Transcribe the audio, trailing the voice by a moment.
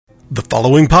The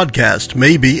following podcast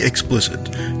may be explicit.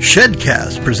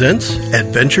 Shedcast presents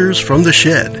Adventures from the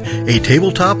Shed, a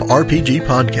tabletop RPG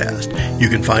podcast. You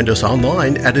can find us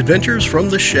online at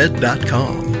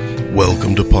adventuresfromtheshed.com.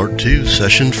 Welcome to Part 2,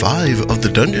 Session 5 of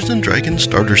the Dungeons & Dragons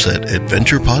Starter Set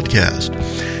Adventure Podcast.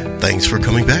 Thanks for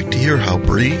coming back to hear how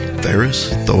Bree,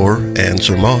 Ferris, Thor, and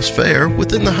Sir Moss fare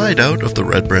within the hideout of the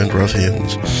Red Brand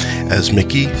Ruffians. As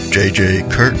Mickey,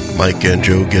 JJ, Kurt, Mike, and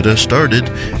Joe get us started,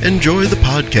 enjoy the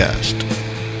podcast.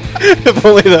 If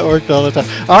only that worked all the time.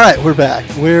 All right, we're back.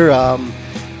 We're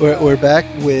back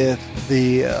with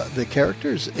the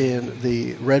characters in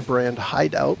the Red Brand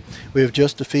hideout. We have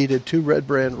just defeated 2 Red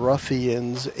Brand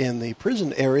ruffians in the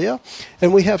prison area,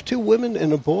 and we have 2 women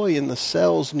and a boy in the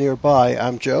cells nearby.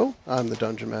 I'm Joe. I'm the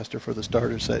Dungeon Master for the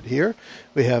starter set here.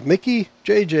 We have Mickey,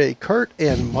 JJ, Kurt,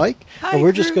 and Mike, and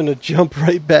we're just going to jump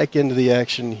right back into the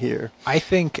action here. I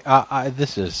think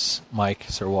this is Mike,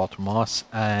 Sir Walter Moss,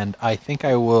 and I think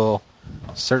I will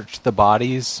search the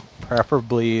bodies,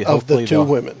 preferably Of the 2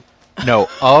 women. No,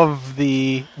 of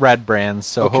the Red Brands,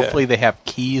 so Okay. hopefully they have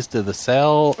keys to the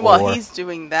cell. Well, or he's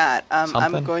doing that. I'm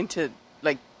something? going to,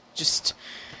 just...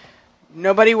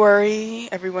 Nobody worry.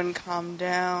 Everyone calm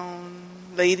down.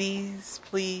 Ladies,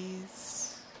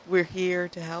 please. We're here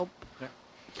to help. Yeah.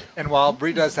 And while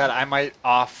Bree does that, I might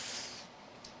ask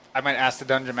the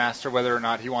Dungeon Master whether or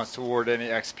not he wants to award any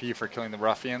XP for killing the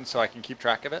ruffian so I can keep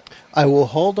track of it. I will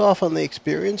hold off on the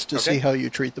experience to Okay. see how you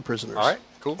treat the prisoners. All right,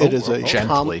 cool. It is a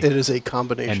Gently it is a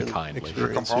combination and kindly.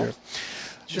 experience here.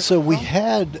 So we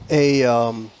had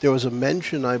there was a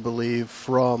mention, I believe,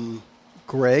 from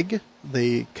Greg,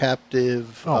 the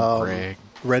captive Greg.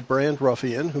 Red Brand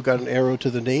ruffian who got an arrow to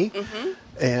the knee, Mm-hmm.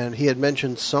 and he had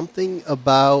mentioned something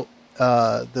about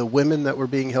the women that were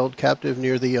being held captive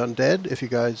near the undead. If you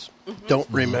guys don't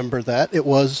remember that, it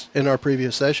was in our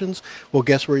previous sessions. Well,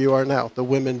 guess where you are now? The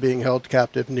women being held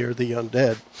captive near the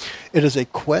undead. It is a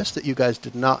quest that you guys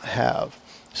did not have.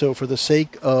 So for the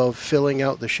sake of filling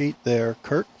out the sheet there,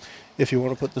 Kurt, if you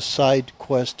want to put the side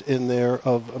quest in there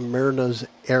of Myrna's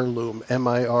Heirloom,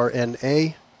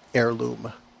 M-I-R-N-A,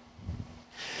 Heirloom.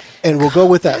 And we'll go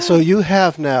with that. So you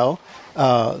have now,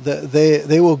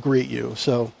 they will greet you.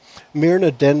 So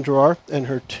Myrna Dendrar and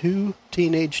her 2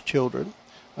 teenage children,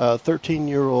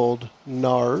 13-year-old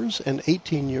Nars and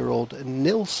 18-year-old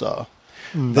Nilsa.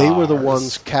 They were the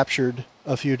ones captured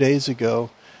a few days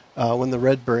ago when the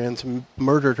Red Brands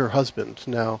murdered her husband.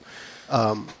 Now,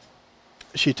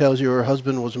 she tells you her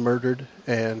husband was murdered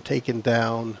and taken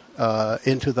down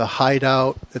into the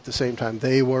hideout at the same time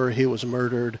they were. He was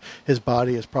murdered. His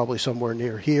body is probably somewhere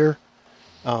near here.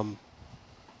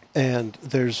 And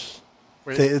there's...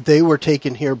 They were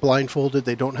taken here blindfolded.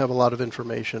 They don't have a lot of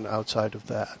information outside of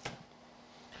that.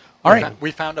 All right. We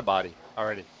found a body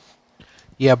already.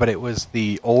 Yeah, but it was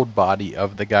the old body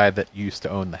of the guy that used to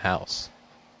own the house.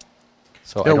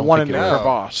 So I The don't one think in it the was.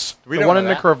 crevasse. We The don't one know in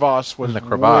the that. crevasse was In the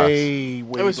crevasse. way It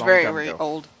was long very, time very ago.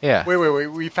 old. Yeah. Wait.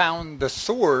 We found the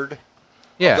sword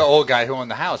Yeah. of the old guy who owned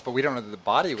the house, but we don't know that the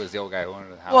body was the old guy who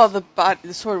owned the house. Well,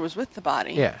 the sword was with the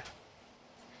body. Yeah.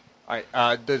 All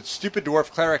right, the stupid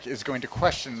dwarf cleric is going to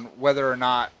question whether or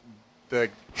not the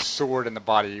sword and the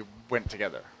body went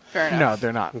together. Fair enough. No,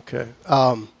 they're not. Okay.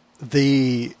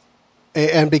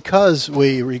 And because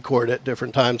we record at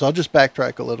different times, I'll just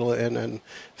backtrack a little and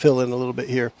fill in a little bit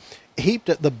here. Heaped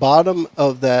at the bottom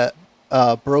of that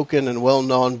broken and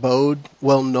well-gnawed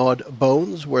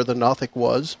bones where the Nothic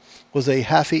was a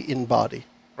half-eaten body.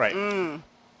 Right.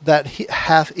 That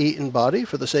half-eaten body,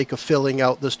 for the sake of filling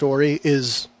out the story,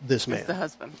 is this man. It's the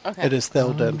husband. Okay. It is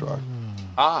Thel Dendrar.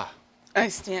 Ah. I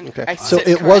stand. Okay. I So sit it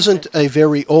corrected. wasn't a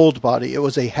very old body. It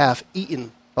was a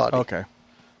half-eaten body. Okay.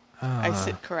 I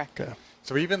sit corrected. Okay.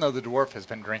 So even though the dwarf has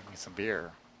been drinking some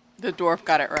beer, The dwarf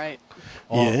got it right.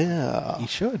 Yeah. He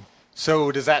should.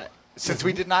 so does that, since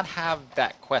we did not have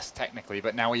that quest technically,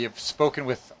 but now we have spoken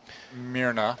with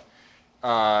Myrna,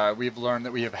 we've learned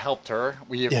that we have helped her.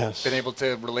 We have Yes. been able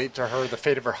to relate to her the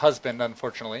fate of her husband,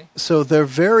 unfortunately. So they're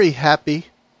very happy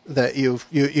that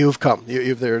you've come.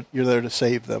 You're there to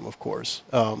save them, of course.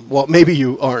 Well, maybe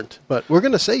you aren't, but we're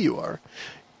going to say you are.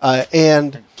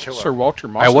 And Kill her. Sir Walter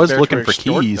Moss I was there looking to for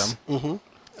extort keys. them.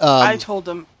 I told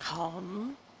him,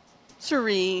 calm,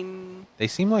 serene, They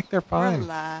seem like they're fine.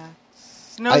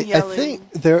 relax, no I yelling.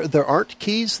 think there aren't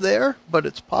keys there, but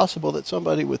it's possible that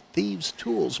somebody with thieves'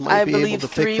 tools might I be able believe to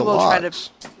pick the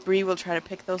Bree will try to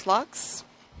pick those locks.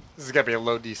 This is going to be a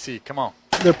low DC. Come on.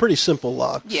 They're pretty simple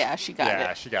locks. Yeah, she got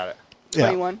Yeah, it. she got it. Yeah.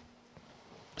 21.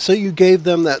 So you gave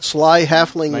them that sly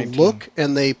halfling 19. look,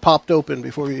 and they popped open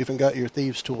before you even got your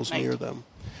thieves' tools near them.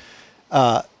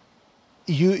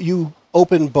 You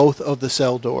open both of the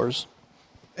cell doors,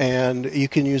 and you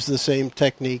can use the same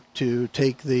technique to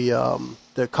take the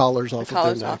collars off of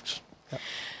collars their off. necks.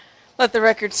 Let the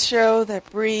records show that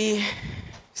Bree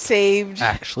saved.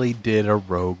 Actually did a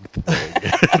rogue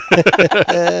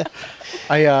thing.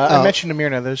 I mentioned to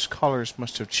Myrna those collars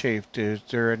must have chafed. Is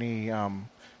there any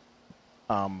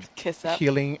Kiss up.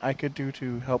 healing I could do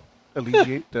to help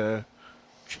alleviate the?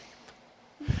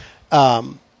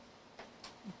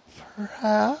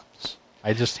 Perhaps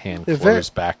I just hand They're clothes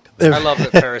very- back to they're- them. I love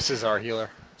that Ferris is our healer.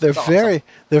 they're It's awesome.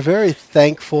 they're very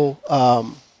thankful.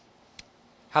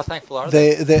 How thankful are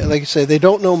they? They like I say, they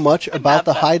don't know much about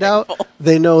the that hideout. thankful.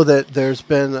 They know that there's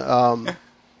been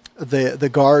the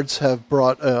guards have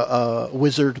brought a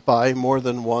wizard by more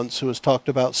than once who has talked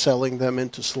about selling them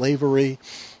into slavery,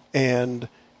 and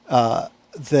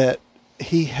that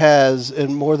he has,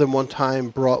 in more than one time,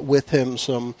 brought with him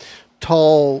some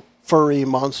tall, furry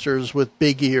monsters with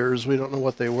big ears. We don't know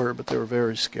what they were, but they were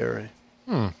very scary.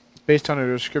 Based on the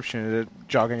description, did it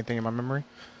jog anything in my memory?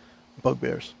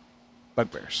 Bugbears.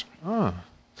 Bugbears. Oh.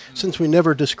 Since we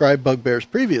never described bugbears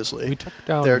previously, We took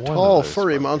down they're one of tall, those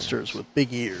furry bugbears. monsters with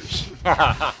big ears.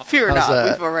 Fear How's not, that?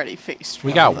 we've already faced We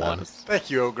one got of one. those. Thank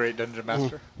you, oh great dungeon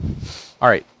master. All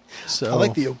right. So I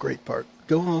like the oh great part.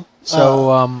 Go on.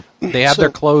 So they have so-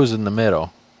 their clothes in the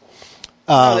middle.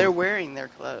 No, they're wearing their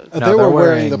clothes. No, they they're were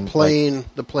wearing the wearing, plain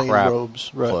crap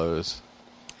robes, right? Clothes.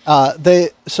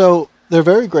 They're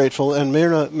very grateful, and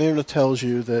Myrna tells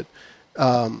you that.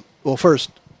 Well, first,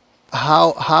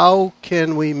 how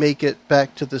can we make it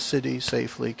back to the city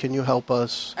safely? Can you help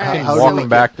us? I can How walk do we them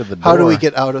back to the door. How do we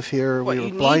get out of here? What we you were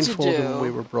need to blindfolded. do And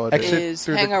we were brought Exit in. Is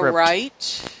through the hang a crypt.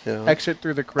 right Yeah. Exit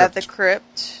through the at crypt. the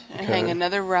crypt, and Okay. hang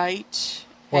another right,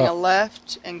 hang a Well-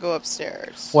 left, and go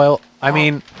upstairs. Well, I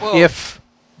mean, Whoa. if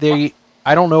they,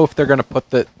 I don't know if they're going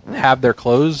to have their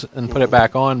clothes and put it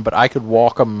back on, but I could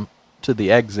walk them to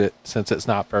the exit since it's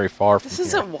not very far from This here.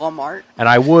 isn't Walmart. And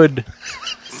I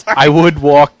would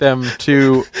walk them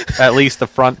to at least the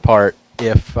front part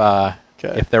if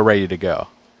they're ready to go.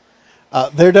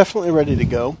 They're definitely ready to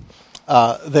go.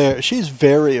 She's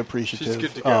very appreciative. She's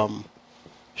good to go.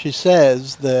 She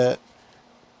says that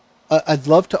I'd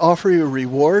love to offer you a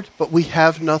reward, but we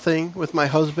have nothing. With my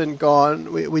husband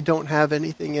gone, we don't have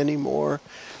anything anymore.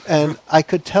 And I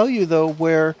could tell you, though,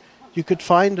 where you could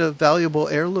find a valuable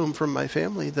heirloom from my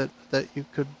family that you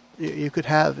could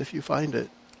have if you find it.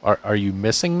 Are you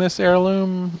missing this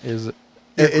heirloom? Is it?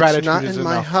 Your It's gratitude not is in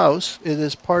my enough. house. It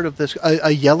is part of this.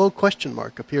 A yellow question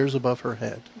mark appears above her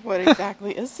head. What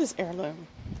exactly is this heirloom?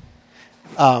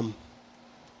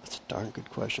 That's a darn good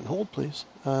question. Hold, please.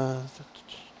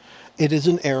 It is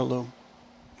an heirloom.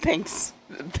 Thanks.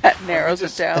 That narrows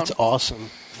it down. That's awesome.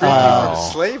 Wow.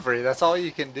 Slavery, that's all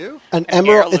you can do? An An emerald.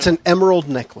 heirloom. It's an emerald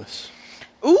necklace.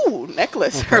 Ooh,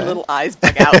 necklace. Her little eyes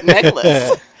bug out.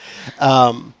 Necklace.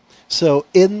 So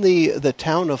in the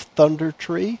town of Thunder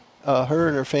Tree, her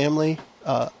and her family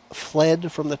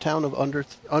fled from the town of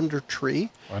Under Tree.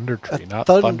 Thunder Tree, not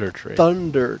Thun- Thunder Tree.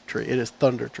 Thunder Tree. It is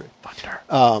Thunder Tree. Thunder.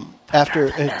 After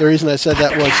the reason I said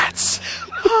that was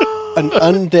an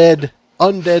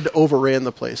undead overran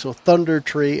the place. So Thunder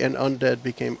Tree and undead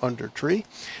became Under Tree.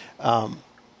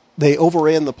 They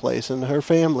overran the place, and her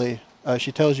family.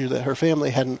 She tells you that her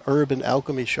family had an herb and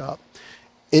alchemy shop,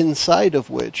 inside of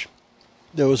which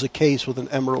there was a case with an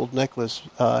emerald necklace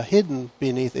hidden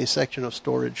beneath a section of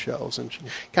storage shelves, and she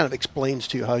kind of explains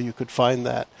to you how you could find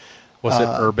that. Was it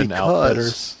Urban because-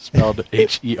 Outfitters, spelled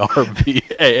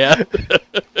HERBAN?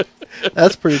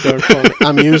 That's pretty darn funny.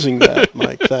 I'm using that,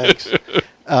 Mike. Thanks.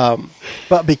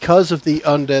 But because of the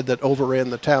undead that overran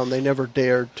the town, they never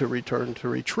dared to return to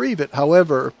retrieve it.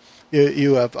 However,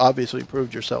 you have obviously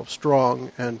proved yourself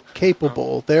strong and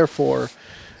capable. Therefore,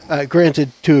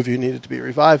 granted, two of you needed to be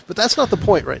revived, but that's not the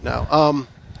point right now.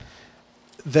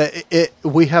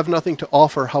 We have nothing to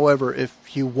offer. However,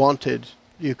 if you wanted,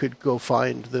 you could go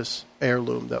find this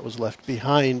heirloom that was left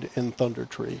behind in Thunder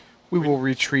Tree. We will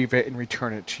retrieve it and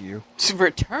return it to you. To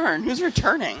return? Who's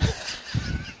returning?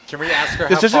 Can we ask her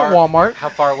This isn't Walmart. how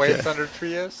far away Thunder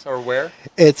Tree is, or where?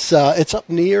 It's up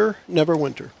near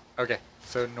Neverwinter. Okay,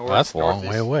 so north. Well, that's a long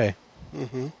northeast. way away.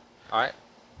 All right.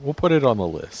 We'll put it on the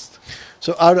list.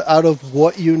 So out of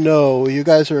what you know, you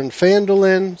guys are in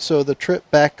Phandalin, so the trip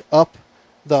back up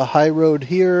the high road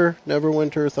here,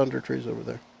 Neverwinter, Thunder Tree's over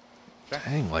there.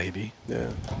 Dang, lady. Yeah.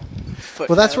 Footnote.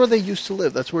 Well, that's where they used to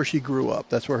live. That's where she grew up.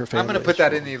 That's where her family I'm going to put is that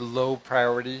from. in the low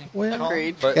priority. Well, column,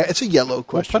 Agreed. But Yeah, it's a yellow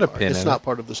question put a mark. pin It's in not it.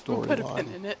 part of the story Put a pin line.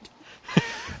 in it.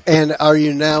 And are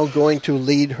you now going to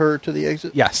lead her to the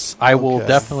exit? Yes, I will Okay.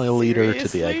 definitely lead her to the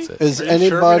Seriously? exit. Is are you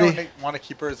sure we anybody... don't want to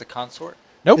keep her as a consort?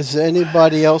 Nope. Is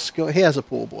anybody else going? He has a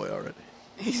pool boy already.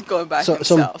 He's going back Some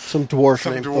himself. dwarf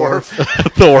Some named dwarf.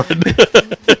 Thorn.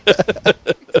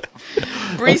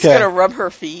 Bree's Okay. gonna rub her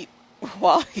feet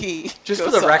while he Just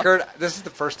goes for the off. record, this is the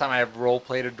first time I have role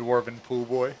played a dwarven pool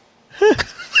boy.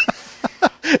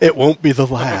 It won't be the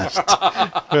last.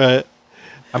 Right.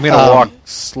 I'm going to walk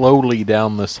slowly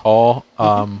down this hall,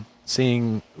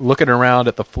 looking around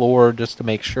at the floor just to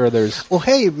make sure there's... Well,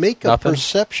 hey, make a Nothing?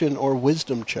 perception or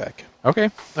wisdom check. Okay.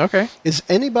 Is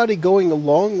anybody going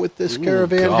along with this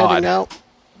caravan God. heading out?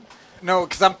 No,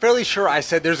 because I'm fairly sure I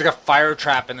said there's like a fire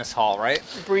trap in this hall, right?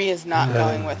 Bree is not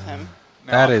going with him.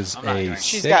 No, That is I'm not a going.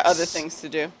 She's 6. got other things to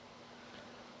do.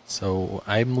 So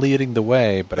I'm leading the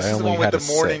way, but This I is the only one had with a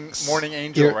the morning 6. morning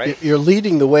angel, right? You're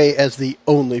leading the way as the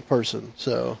only person.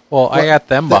 So Well, I got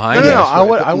them No, behind No,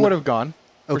 us. I would have gone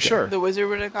for Okay. sure. The wizard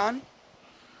would have gone.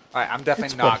 All right, I'm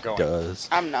definitely That's what not it going does.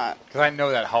 I'm not. because I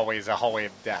know that hallway is a hallway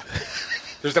of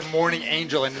death. There's a morning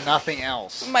angel and nothing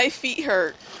else. My feet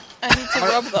hurt. I need to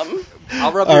rub them.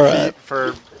 I'll rub All your right. feet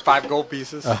for 5 gold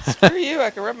pieces. Screw you. I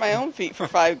can rub my own feet for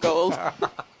 5 gold.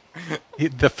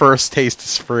 The first taste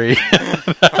is free.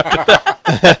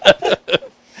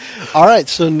 all right.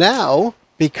 So now,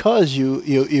 because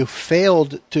you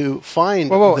failed to find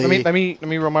Whoa, the, let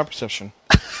me roll my perception.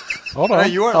 Hold No,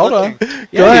 on. you weren't Hold looking. on.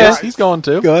 Go Yeah, ahead. he's going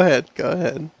to. Go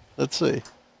ahead. Let's see.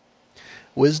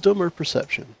 Wisdom or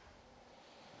perception?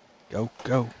 Go.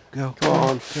 Come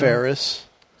on, Ferris.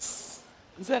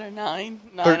 Is that a 9?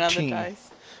 9 on the 13. dice.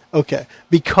 Okay,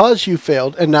 because you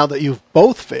failed, and now that you've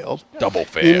both failed, Double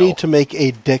fail. you need to make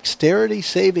a dexterity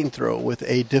saving throw with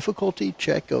a difficulty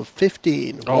check of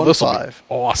 15. Oh, one this will be five.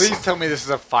 awesome. Please tell me this is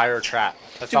a fire trap.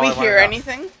 That's Did all we I wanna hear know.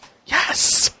 anything?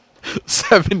 Yes.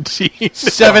 17.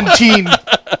 17.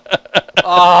 Oh,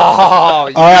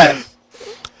 All right.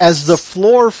 As the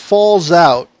floor falls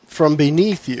out from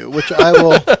beneath you, which I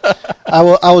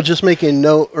will just make a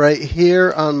note right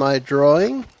here on my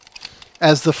drawing.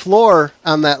 As the floor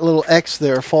on that little X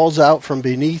there falls out from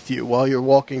beneath you while you're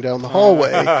walking down the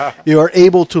hallway, you are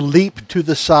able to leap to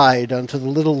the side onto the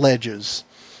little ledges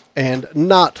and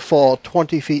not fall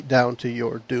 20 feet down to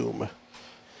your doom.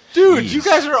 Dude, Jeez. you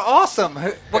guys are awesome.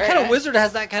 What Very kind of nice. wizard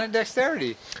has that kind of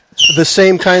dexterity? The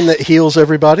same kind that heals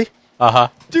everybody? Uh-huh.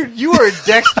 Dude, you are a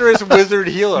dexterous wizard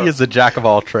healer. He is a jack of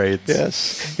all trades.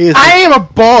 Yes. He is, I am a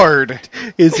bard.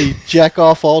 is the jack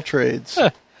off all trades.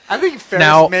 I think Ferris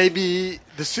Now- may be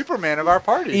the Superman of our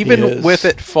party. Even Yes. with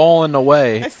it falling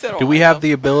away, I still don't do we know. have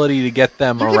the ability to get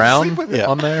them You can around sleep with it.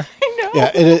 on there? I know.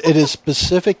 Yeah, it is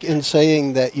specific in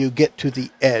saying that you get to the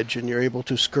edge and you're able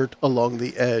to skirt along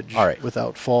the edge All right.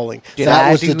 without falling. Did that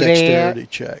I was the do that? dexterity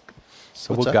check.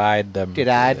 So What's we'll that? guide them. Did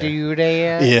I there. do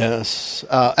that? Yes.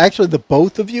 Actually, the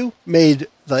both of you made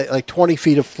like 20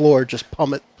 feet of floor just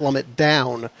plummet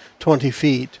down 20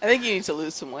 feet I think you need to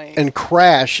lose some weight. and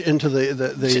crash into the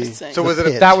Just saying. So was the it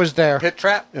a- pit. That was there. Pit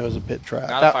trap? It was a pit trap.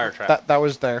 Not a fire trap. That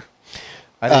was there.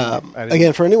 I didn't-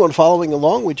 Again, for anyone following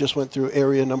along, we just went through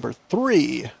area number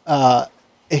 3.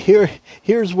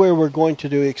 Here's where we're going to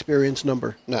do experience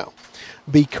number now.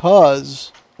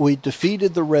 Because we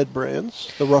defeated the Red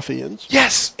Brands, the ruffians,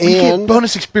 Yes, we And get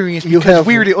bonus experience you because have-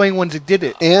 we were the only ones that did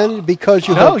it. and because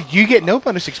you No, have you get no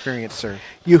bonus experience, sir.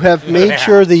 you have made Yeah.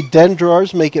 sure the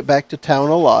Dendrars make it back to town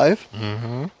alive,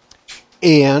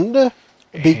 and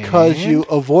because you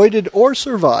avoided or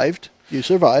survived,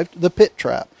 the pit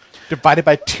trap. Divided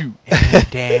by 2.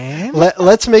 Damn.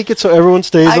 Let's make it so everyone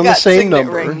stays I on the got same signet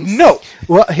number. rings. No.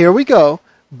 Well, here we go.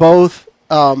 Both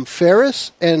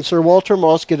Ferris and Sir Walter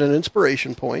Moss get an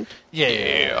inspiration point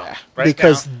Yeah. Right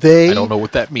because now. they I don't know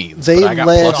what that means. They but I got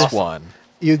led- +1.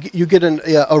 you get a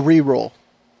reroll,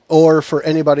 or for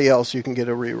anybody else you can get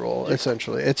a reroll.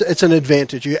 Essentially, it's an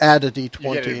advantage. You add a You get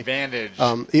an d20. advantage.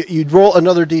 You'd roll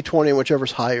another d20, and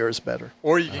whichever's higher is better.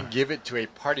 or you can give it to a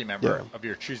party member Yeah. of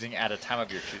your choosing at a time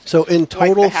of your choosing. So in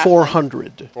total, the halfling.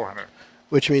 400, 400.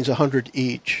 which means 100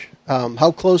 each.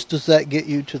 How close does that get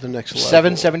you to the next level?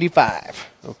 775.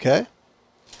 Okay.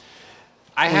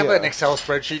 I have Yeah. an Excel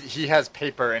spreadsheet. He has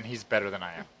paper, and he's better than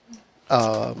I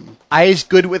am. I is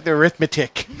good with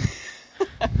arithmetic.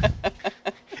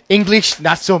 English,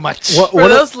 not so much. What- For what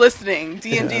those listening,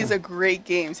 D&D is a great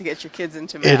game to get your kids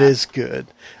into math. It is good.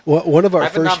 One of I our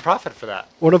have a first nonprofit for that.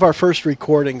 One of our first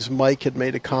recordings, Mike had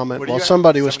made a comment What do you while got?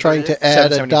 somebody was trying to 738? add a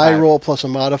die 775. roll plus a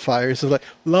modifier. He said, like,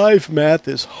 live math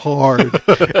is hard.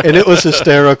 And it was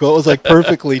hysterical. It was like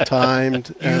perfectly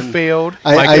timed. You and failed.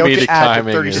 I- I I- failed comedic to add the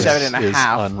timing 37 and a is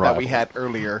half that we unrivaled. had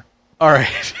earlier. All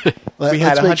right. Let, We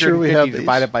us had make sure 150 we have these.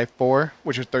 divided by 4,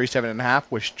 which was 37 and a half,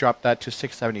 which dropped that to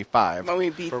 675. When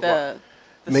we beat For the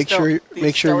Make sto- sure the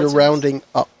make sure you're skeletons. rounding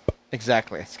up.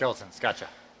 Exactly. Skeletons. Gotcha.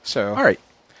 So, All right.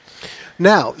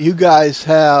 Now, you guys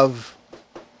have...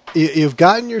 You've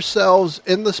gotten yourselves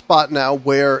in the spot now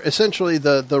where essentially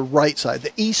the right side,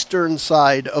 the eastern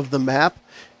side of the map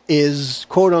is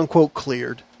quote-unquote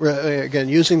cleared. Again,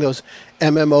 using those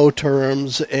MMO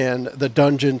terms and the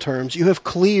dungeon terms, you have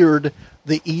cleared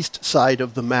the east side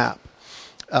of the map.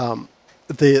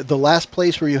 The last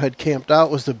place where you had camped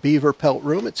out was the Beaver Pelt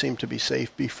Room. It seemed to be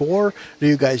safe before. Do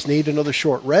you guys need another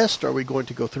short rest? Are we going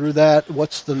to go through that?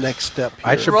 What's the next step here?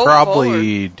 I should Roll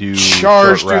probably do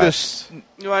charge short through rest, this.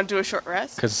 You want to do a short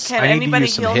rest? because Can I need to anybody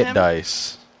use some heal hit him?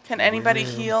 dice. Can anybody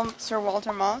heal Sir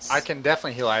Walter Moss? I can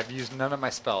definitely heal. I've used none of my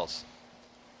spells.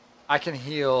 I can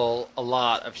heal a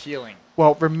lot of healing.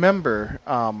 Well, remember,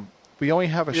 we only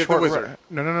have a You're the short. wizard.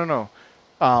 No.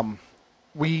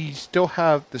 We still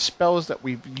have the spells that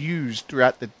we've used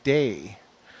throughout the day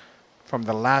from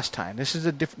the last time. This is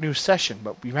a different new session,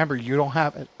 but remember, you don't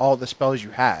have all the spells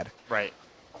you had. Right.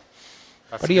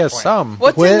 That's But a he good has point. some.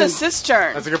 What's in When- the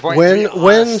cistern? That's a good point. When To be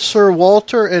when honest. Sir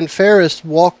Walter and Ferris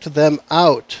walked them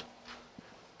out,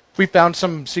 We found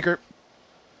some secret.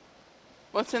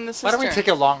 What's in the Why cistern? don't we take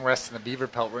a long rest in the Beaver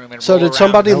Pelt Room and so roll did around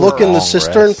somebody and look in the long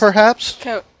cistern, rest. perhaps?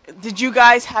 Did you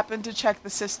guys happen to check the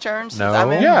cistern? Since No.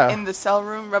 I'm Yeah. in the cell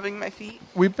room rubbing my feet.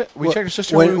 We checked the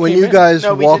sister When we you came in. guys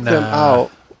No, we walked didn't. them Nah.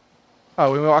 out,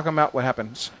 Oh, when we walk them out, what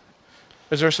happens?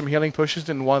 Is there some healing potions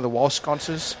in one of the wall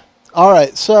sconces? all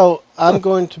right, so I'm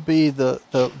going to be the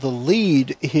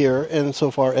lead here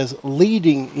insofar as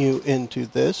leading you into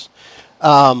this.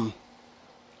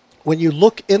 When you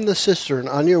look in the cistern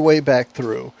on your way back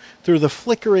through the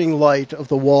flickering light of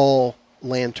the wall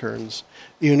lanterns,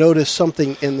 you notice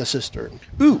something in the cistern.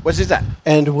 Ooh, what's that?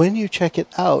 And when you check it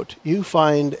out, you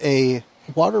find a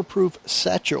waterproof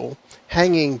satchel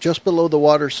hanging just below the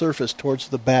water surface towards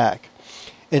the back.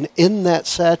 And in that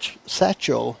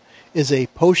satchel is a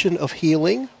potion of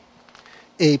healing,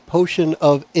 a potion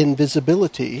of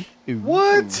invisibility,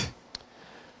 What?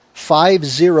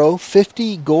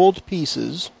 50 gold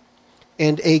pieces,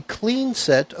 and a clean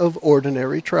set of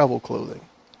ordinary travel clothing.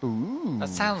 That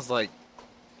sounds like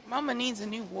Mama needs a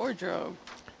new wardrobe.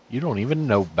 You don't even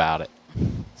know about it.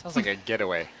 a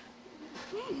getaway.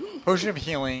 Potion of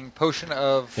healing, potion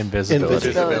of Invisibility.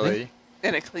 invisibility.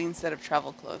 And a clean set of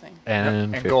travel clothing. And,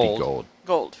 And 50 gold. gold.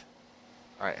 Gold.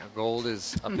 All right, gold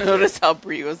is up Notice how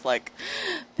Bree was like,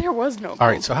 there was no gold. All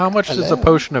right, so how much does a Hello.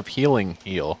 potion of healing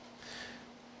heal?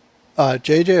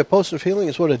 JJ, a potion of healing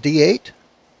is what, a D8?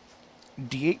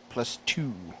 D8 plus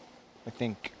 2, I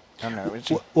think. I don't know.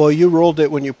 It's Well, you rolled it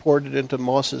when you poured it into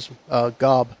Moss's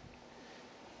gob.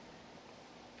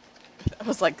 That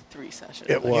was like 3 sessions.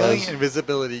 It was. Healing,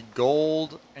 invisibility,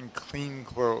 gold, and clean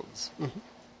clothes.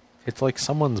 It's like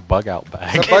someone's bug out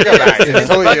bag. It's a bug bag. It's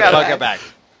totally a bug-out bug bag.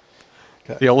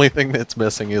 bag. The only thing that's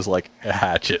missing is like a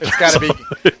hatchet. It's got to be.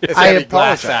 It's I got to be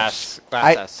glass apologize. ass.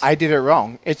 Glass ass. I did it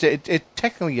wrong. It's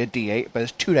technically a D8, but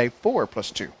it's 2d4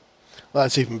 plus 2. Well,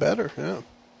 that's even better, yeah.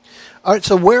 All right,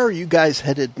 so where are you guys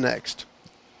headed next?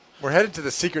 We're headed to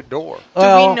the secret door. Do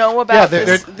we know about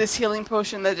they're- this healing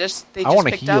potion that they I just want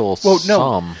to picked heal up? Well, no.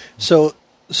 some. So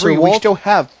We Walt- still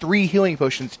have 3 healing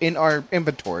potions in our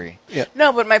inventory. yeah.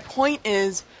 No, but my point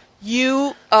is,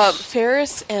 you,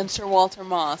 Ferris and Sir Walter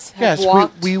Moss have Yes,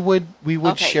 walked. we would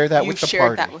Okay, share that you've with the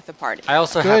shared party. that with the party. I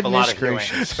also have a lot of Goodness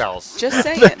healing gracious. spells. Just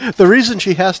saying. The reason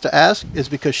she has to ask is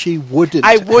because she wouldn't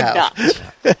I would have.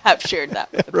 not have shared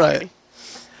that with the Right. party.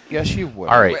 Yes, you would.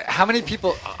 All right, Wait, how many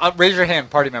people? Raise your hand,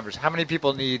 party members. How many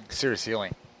people need serious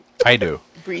healing? I do.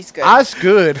 Bree's good. That's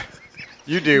good.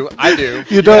 You do. I do.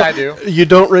 You and don't. I do. You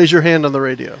don't raise your hand on the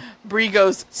radio. Bree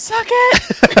goes, suck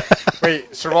it!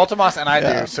 Wait, Sir Walter Moss and I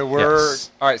Yeah. do. So we're Yes.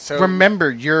 all right. So Remember,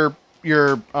 your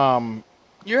You're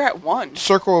at 1.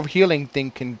 circle of healing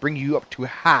thing can bring you up to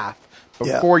half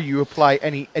Yeah. before you apply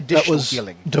any That additional was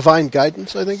healing. divine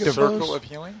guidance, I think it circle was. of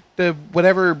healing. The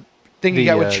whatever thing you The,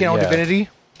 got with channel yeah. divinity.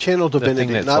 Channel thing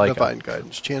divinity, that's not like divine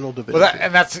guidance. Channel divinity. Well,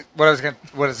 that's what I was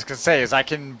gonna say is I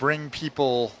can bring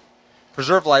people.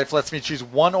 Preserve life lets me choose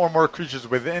one or more creatures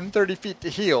within 30 feet to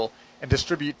heal and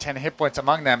distribute 10 hit points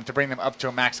among them to bring them up to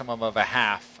a maximum of a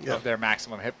half Yeah. of their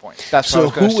maximum hit points. That's So what I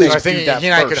was who going is- So I to was say. thinking Do that he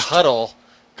and I could first.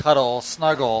 cuddle,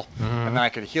 snuggle, and then I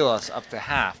could heal us up to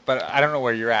half. But I don't know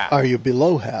where you're at. Are you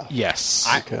below half? Yes.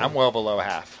 Okay. I'm well below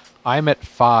half. I'm at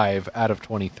 5 out of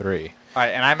 23. All right,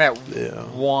 and I'm at Yeah.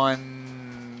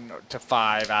 1 to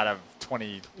 5 out of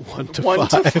 20. 1 to 1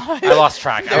 5. to 5. I lost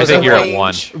track. I There's think a you're at range.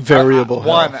 1. Variable.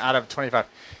 One health. out of 25.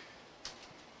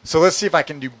 So let's see if I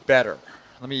can do better.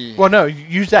 Let me. Well, no,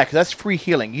 use that because that's free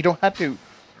healing. You don't have to.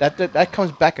 That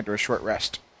comes back after a short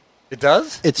rest. It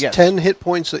does? It's Yes. 10 hit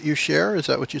points that you share. Is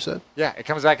that what you said? Yeah, it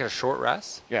comes back at a short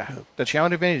rest. Yeah. The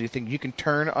Challenge Divinity thing, you can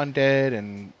turn undead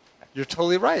and... You're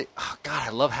totally right. Oh, God,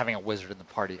 I love having a wizard in the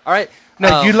party. All right.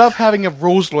 No, you love having a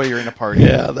rules lawyer in a party.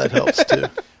 Yeah, that helps too.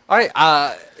 All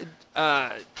right.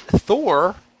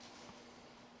 Thor,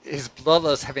 his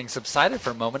bloodlust having subsided for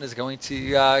a moment, is going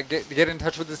to get in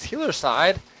touch with his healer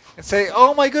side and say,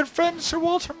 "Oh, my good friend, Sir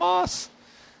Walter Moss,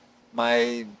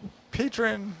 my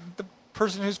patron, the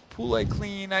person whose pool I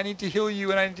clean, I need to heal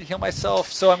you and I need to heal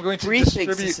myself. So I'm going to Bree thinks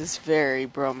distribute. this is very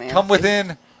bromantic. Come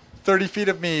within 30 feet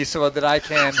of me so that I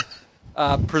can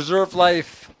preserve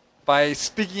life by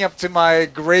speaking up to my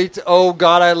great, oh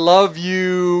God, I love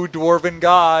you, dwarven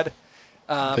god,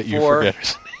 That you for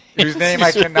forget his whose name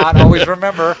I cannot always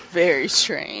remember, Very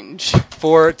strange.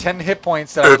 for 10 hit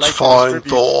points that I would like It's to fine, distribute.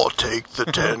 Thor. Take the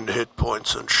 10 hit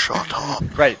points and shut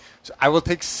up. Right. So I will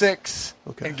take 6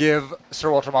 Okay. and give Sir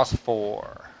Walter Moss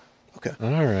 4 Okay. All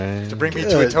right. to bring me to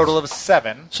a Good. total of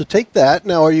 7. So take that.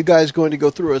 Now, are you guys going to go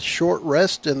through a short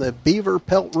rest in the beaver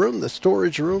pelt room, the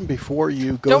storage room, before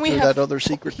you go Don't we through have that other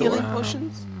secret healing door?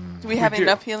 potions? Do we have do.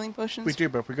 enough healing potions? We do,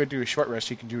 but if we go do a short rest,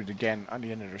 you can do it again on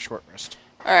the end of the short rest.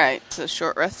 All right, so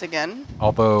short rest again.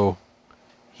 Although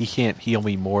he can't heal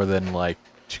me more than like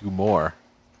 2 more.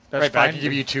 That's Right, but I fine. can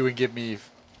give you 2 and give me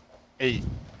 8.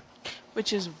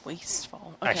 Which is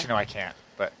wasteful. Okay. Actually, no, I can't.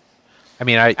 But I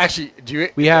mean, actually, do you?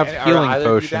 we have are healing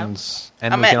either of you down? potions,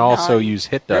 and I'm we at can also 9. use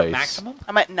hit You're at dice. maximum?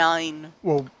 I'm at 9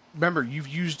 Well, remember, you've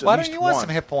used Why at don't least you want one. some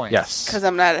hit points? Yes. because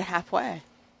I'm not at halfway.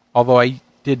 Although I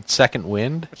did second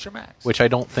wind, What's your max? which I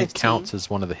don't think 15. counts as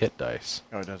one of the hit dice.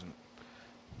 No, it doesn't.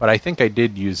 But I think I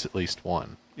did use at least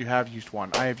one. You have used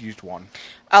one. I have used one.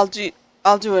 I'll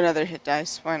do another hit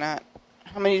dice. Why not?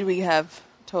 How many do we have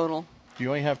total? You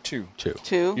only have 2. 2.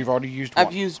 2. You've already used one.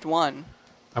 I've used 1.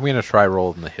 I'm going to try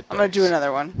rolling the hit I'm dice. gonna do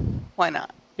another one. Why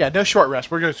not? Yeah, no short rest.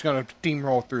 We're just going to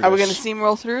steamroll through Are we this. gonna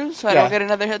steamroll through so I Yeah. don't get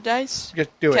another hit dice? Just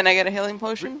do it. Can I get a healing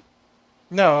potion?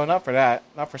 No, not for that.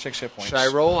 Not for 6 hit points. Should I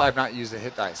roll? I've not used a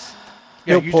hit dice.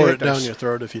 Yeah, You'll use pour the it hit down dice. your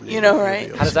throat if you need. You know, it. right?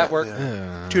 You'll How does that see. work?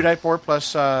 Yeah. 2 die 4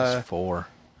 plus It's 4.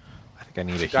 I think I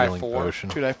need a Die healing 4. potion.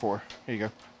 2 die 4. Here you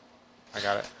go. I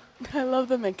got it. I love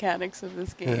the mechanics of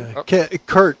this game. Oh.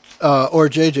 Kurt, or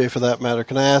JJ for that matter,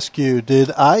 can I ask you,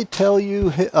 did I tell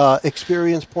you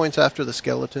experience points after the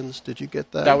skeletons? Did you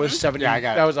get that? That was 70. Yeah, I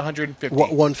got it. That was 150.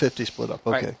 150 split up.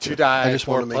 Okay. Right, 2 good. die. I just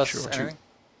 4 want to make plus sure. anything.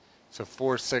 So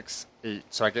 4, 6, 8.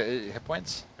 So I get 8 hit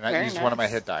points, and I Very used one of my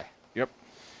nice. hit die. Yep.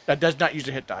 That does not use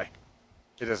a hit die.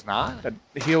 It is not. The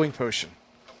healing potion.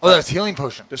 Oh, that's healing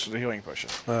potion. This was a healing potion.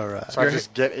 All right. So I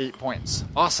just get 8 points.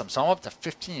 Awesome. So I'm up to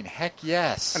 15. Heck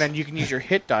yes. And then you can use your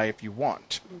hit die if you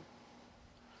want.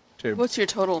 To What's your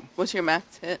total? What's your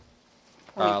max hit?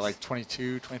 Points? like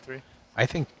 22, 23. I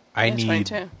think I Yeah, need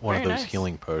 22. one of Very those nice.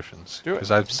 healing potions. Do it.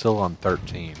 Because I'm still on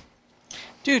 13.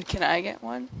 Dude, can I get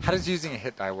one? How does using a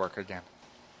hit die work again?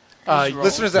 Just roll.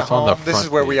 Listeners at It's on the home, this is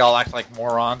front where we page. all act like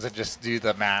morons and just do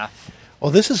the math.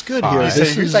 Well, this is good here. Fine. You say,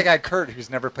 This who's is that guy Kurt who's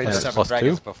never played That's Seven plus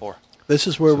Dragons 2? before? this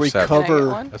is where So we 7. Can I get cover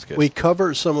one? That's good. we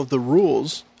cover some of the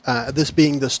rules. This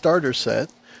being the starter set,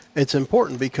 it's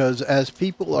important because as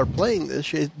people are playing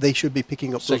this, they should be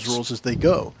picking up those 6. rules as they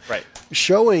go. Right.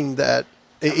 Showing that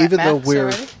at even though max we're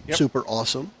already? Yep. super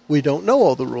awesome, we don't know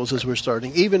all the rules as we're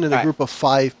starting. Even in a Right. group of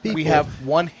 5 people, we have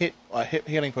one hit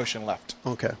healing potion left.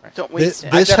 okay. Don't waste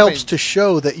it. This I helps definitely- to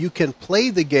show that you can play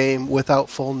the game without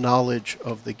full knowledge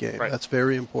of the game. Right. That's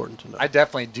very important to know. I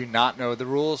definitely do not know the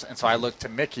rules, and so I look to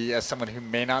Mickey as someone who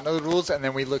may not know the rules, and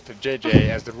then we look to JJ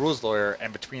as the rules lawyer,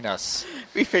 and between us.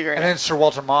 We figure it And then out. Sir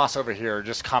Walter Moss over here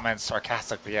just comments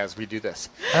sarcastically as we do this.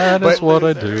 That But- is what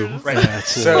I do. Right.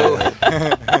 So,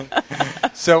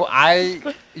 so I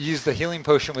use the healing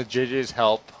potion with JJ's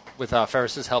help, with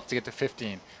Ferris's help to get to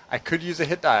 15. I could use a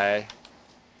hit die.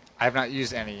 I have not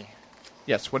used any.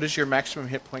 Yes. What is your maximum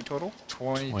hit point total?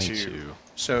 22. 22.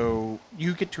 So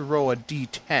you get to roll a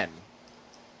D10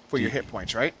 for your hit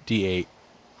points, right? D8.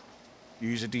 You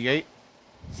use a D8.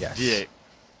 Yes. D8.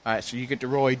 All right. So you get to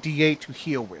roll a D8 to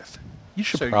heal with. You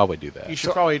should So probably do that. You should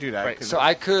So- probably do that. Right. 'cause So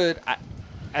I could,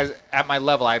 as at my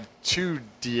level, I have 2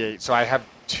 D8. So I have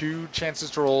 2 chances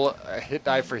to roll a hit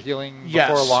die for healing Yes.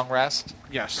 before a long rest.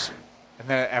 Yes. And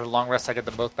then at a long rest, I get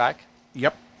them both back.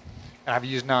 Yep. And I've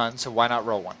used none, so why not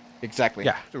roll one? Exactly.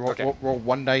 Yeah. So roll, Okay. roll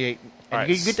 1 die 8. And All right.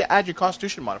 you get to add your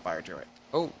Constitution modifier to it.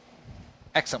 Oh,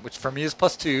 excellent. Which for me is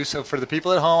 +2. So for the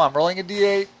people at home, I'm rolling a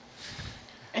D8.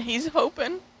 And he's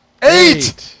hoping.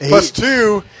 8 Eight. plus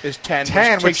 2. Is 10,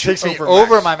 10, which takes you me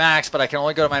over max. my max, but I can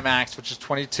only go to my max, which is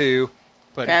 22.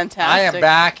 But Fantastic. I am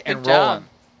back and Good job. rolling.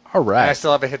 All And I right.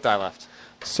 still have a hit die left.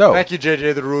 So Thank you,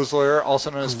 JJ, the rules lawyer,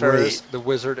 also known as Great. Ferris, the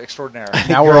wizard extraordinaire.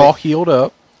 now we're Great. all healed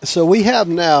up. So we have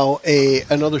now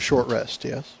another short rest,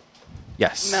 yes?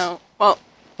 Yes. No. Well,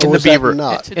 Or In the was that beaver.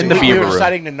 not? In the we beaver were room.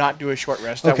 deciding to not do a short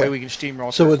rest. That Okay. way we can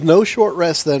steamroll. So through. with no short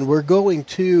rest, then we're going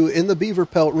to in the beaver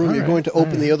pelt room. You're right, going to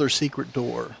open the other secret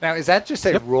door. Now, is that just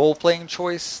a role-playing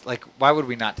choice? Like, why would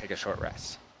we not take a short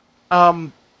rest?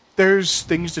 There's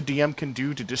things the DM can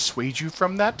do to dissuade you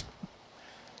from that.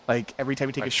 Like every time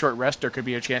you take a short rest, there could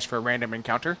be a chance for a random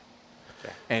encounter,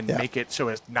 and Yeah. make it so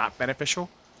it's not beneficial.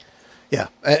 Yeah,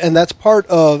 and that's part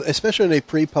of, especially in a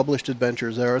pre-published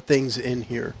adventures, there are things in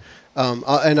here.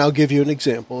 And I'll give you an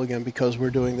example, again, because we're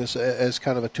doing this as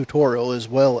kind of a tutorial as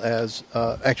well as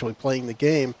actually playing the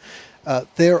game.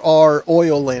 There are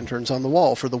oil lanterns on the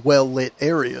wall for the well-lit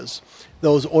areas.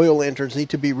 Those oil lanterns need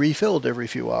to be refilled every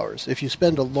few hours. If you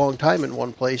spend a long time in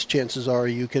one place, chances are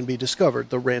you can be discovered,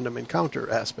 the random encounter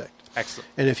aspect. Excellent.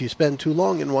 And if you spend too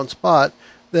long in one spot,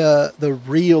 the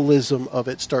realism of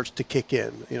it starts to kick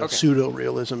in, Okay.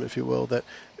 pseudo-realism, if you will, that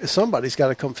somebody's got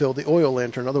to come fill the oil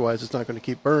lantern, otherwise it's not going to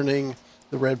keep burning.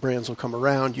 The red brands will come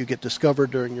around, you get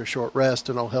discovered during your short rest,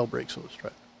 and all hell breaks loose,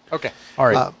 right? Okay. All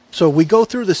right. So we go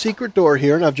through the secret door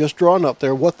here, and I've just drawn up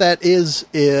there. What that is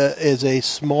a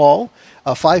small,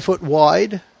 5 foot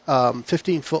wide,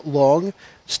 15 foot long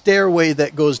stairway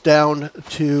that goes down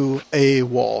to a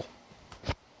wall.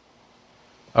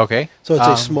 okay. So it's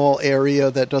a small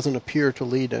area that doesn't appear to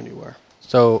lead anywhere.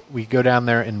 So we go down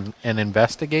there and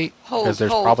investigate Hold, because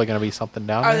there's hold. probably going to be something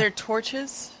down are there. there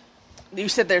torches? You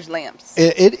said there's lamps.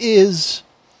 It is.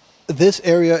 This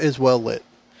area is well lit.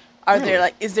 Are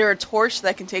there is there a torch that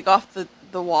I can take off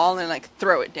the wall and like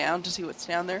throw it down to see what's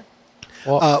down there?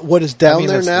 Well, What is down mean,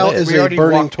 there it's now lit. is We a already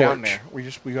burning walked down torch. there.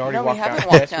 We already No, we walked haven't down.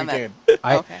 walked Yes, down we that. did.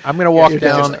 Okay. I'm going to walk you did.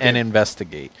 down and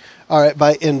investigate. All right,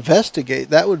 by investigate,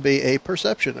 that would be a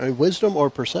perception, a wisdom or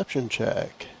perception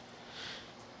check.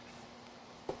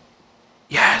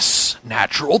 Yes,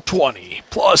 natural 20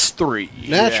 plus 3.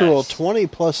 Natural Yes. 20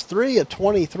 plus 3, a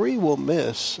 23 will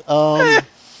miss.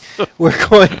 We're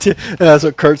going to, that's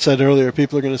what Kurt said earlier,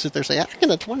 people are going to sit there and say, how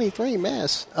can a 23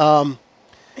 miss?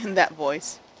 In that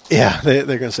voice. Yeah, they're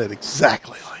going to say it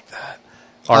exactly like that.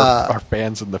 Our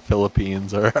fans in the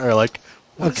Philippines are like,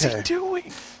 what is Okay. he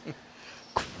doing?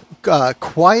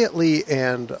 Quietly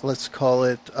and, let's call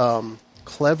it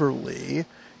cleverly,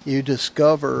 you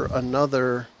discover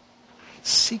another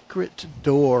secret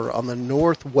door on the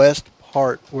northwest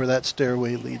part where that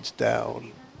stairway leads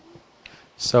down.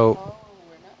 So,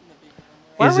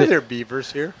 Why Is were it- there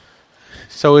beavers here?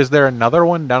 so is there another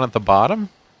one down at the bottom?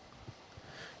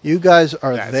 You guys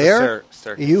are Yeah, it's a there.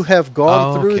 staircase. You have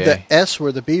gone Oh, through the okay. S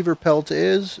where the beaver pelt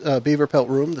is, beaver pelt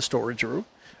room, the storage room.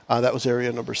 That was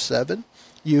area number 7.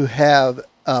 You have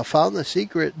found the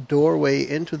secret doorway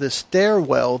into the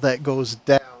stairwell that goes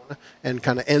down and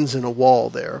kind of ends in a wall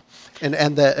there.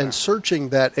 And searching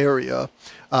that area,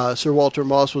 Sir Walter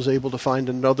Moss was able to find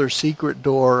another secret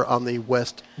door on the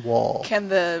west wall. Can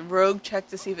the rogue check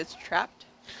to see if it's trapped?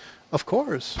 Of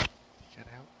course.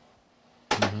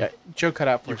 Yeah, Joe cut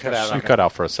out for You a cut second. out. You cut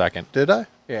out for a second. Did I?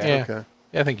 Yeah. Yeah. Okay.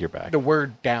 Yeah, I think you're back. The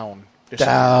word down.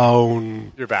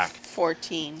 Down. You're back.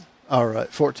 14. All right,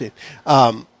 14.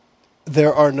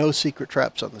 There are no secret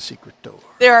traps on the secret door.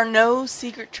 There are no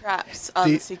secret traps on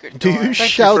Do- the secret do door. you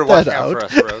Thank Shout you for that watching out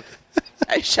out. for us, Rogue.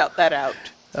 I shout that out.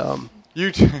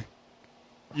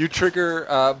 You trigger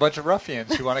a bunch of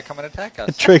ruffians who want to come and attack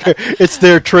us. Trigger. It's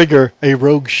their trigger. A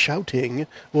rogue shouting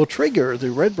will trigger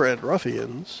the Red Brand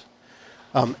Ruffians.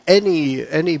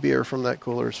 Any beer from that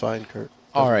cooler is fine, Kurt.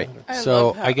 All Doesn't right. matter. So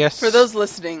love how- I guess for those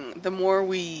listening, the more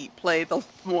we play, the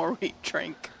more we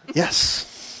drink.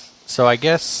 Yes. So I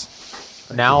guess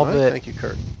now All right, that thank you,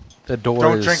 Kurt. the door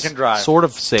Don't is drink and drive. sort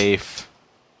of safe,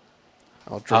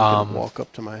 I'll drink and walk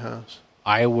up to my house.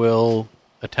 I will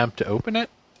attempt to open it.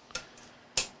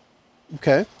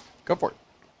 Okay. Go for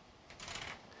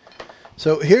it.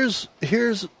 So here's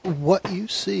what you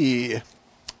see.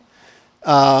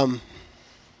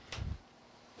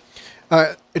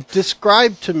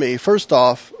 Describe to me, first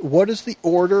off, what is the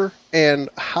order and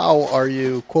how are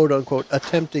you, quote unquote,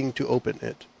 attempting to open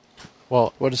it?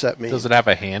 Well, What does that mean? does it have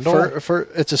a handle?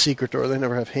 It's a secret door. They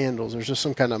never have handles. There's just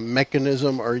some kind of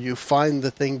mechanism, or you find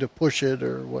the thing to push it,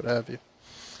 or what have you.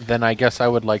 Then I guess I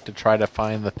would like to try to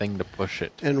find the thing to push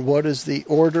it. And what is the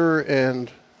order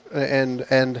and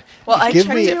Well, I give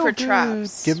checked me it for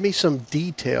traps. give me some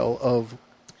detail of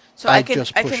So I I'd can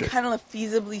just push it. kind of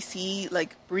feasibly see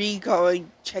like Bree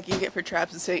going, checking it for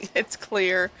traps and saying it's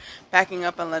clear, backing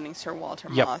up and letting Sir Walter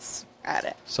Yep. Moss at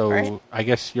it. So Right? I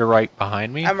guess you're right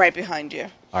behind me. I'm right behind you.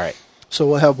 All right. So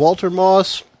we'll have Walter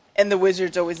Moss And the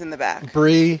wizard's always in the back.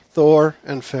 Bree, Thor,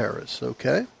 and Ferris.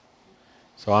 Okay.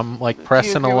 So I'm like you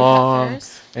pressing agree with that, along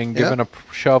Ferris? and Yeah. giving a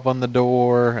shove on the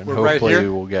door, and We're right hopefully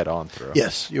here? we'll get on through.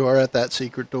 Yes, you are at that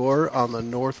secret door on the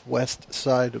northwest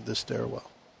side of the stairwell.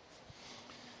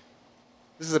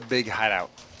 This is a big hideout.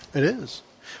 It is.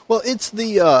 Well, it's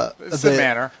the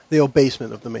manor. the old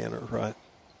basement of the manor, right?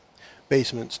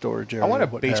 Basement storage area. I want a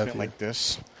what have basement you. like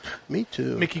this. Me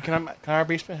too. Mickey, can our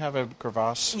basement have a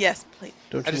crevasse? Yes, please.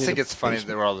 Don't I you just need think a it's funny that basement?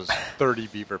 there were all those 30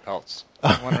 beaver pelts.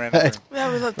 One random thing. I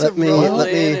would love Let to me- roll let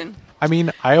in. me- And, I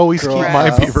mean, I always keep Gross.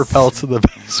 my beaver pelts in the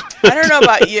basement. I don't know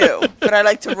about you, but I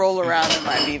like to roll around in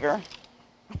my beaver.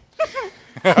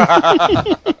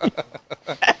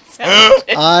 That sounds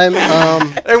good. I'm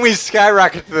And we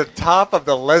skyrocket to the top of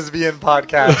the lesbian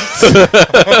podcast.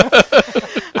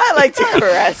 I like to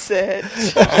caress it,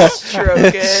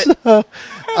 stroke it.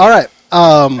 all right.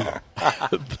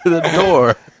 The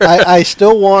door. I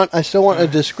still want a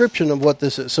description of what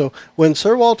this is. So when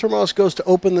Sir Walter Moss goes to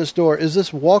open this door, is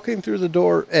this walking through the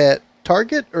door at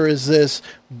Target, or is this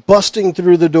busting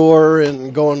through the door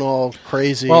and going all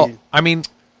crazy? Well, I mean,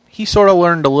 he sort of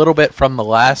learned a little bit from the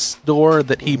last door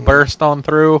that he burst on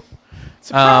through,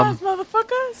 Surprise,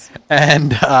 motherfuckers!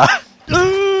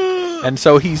 and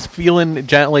so he's feeling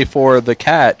gently for the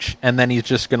catch, and then he's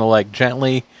just gonna like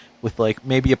gently, with like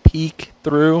maybe a peek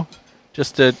through,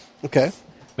 just to okay.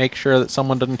 make sure that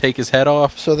someone doesn't take his head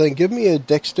off. So then give me a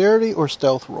dexterity or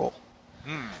stealth roll.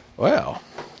 Well,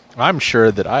 I'm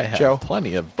sure that I have Joe.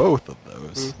 plenty of both of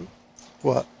those.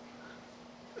 What?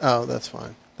 Oh, that's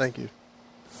fine. Thank you.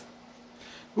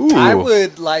 Ooh. I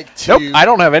would like to. Nope, I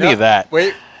don't have any of that.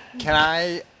 Wait, can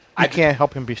I? I can't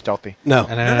help him be stealthy. No.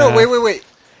 No, wait.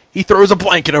 He throws a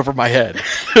blanket over my head.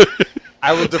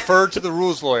 I will defer to the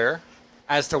rules lawyer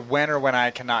as to when or when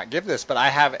I cannot give this, but I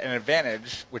have an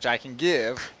advantage which I can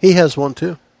give. He has one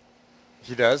too.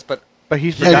 He does, but But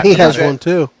he's And got he to has use it. one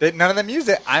too. none of them use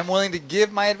it. I'm willing to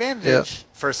give my advantage Yeah.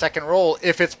 for a second roll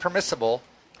if it's permissible.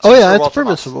 Oh yeah, Sir it's Walter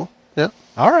Moss. permissible. Yeah.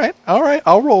 All right.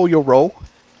 I'll roll your roll.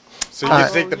 So you get to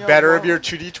Alright. take the Oh, better yeah. of your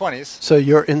 2d20s. So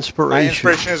your My inspiration.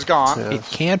 inspiration is gone. Yeah. It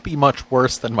can't be much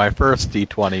worse than my first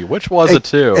D20, which was a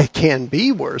 2. It can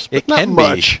be worse, but It not can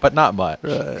much. be, but not much.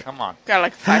 Come on. Got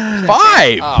like 5%.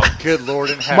 5! Oh, good Lord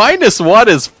in heaven. -1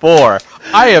 is 4.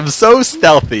 I am so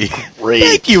stealthy.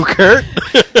 Thank you, Kurt.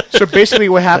 So basically,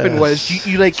 what happened was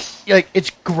you like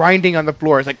it's grinding on the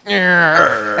floor. It's like,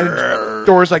 and the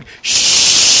door's like,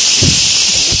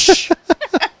 shh.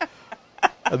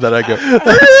 And then I go,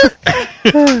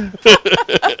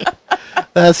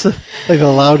 That's like the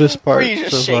loudest part. Bree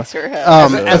just so far. shakes her head.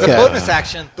 As Okay. a bonus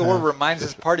action, Thor reminds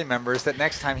his party members that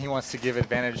next time he wants to give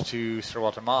advantage to Sir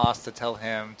Walter Moss to tell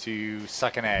him to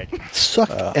suck an egg. Suck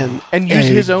and and use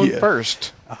his egg. own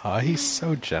first. he's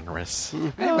so generous.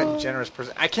 I'm a generous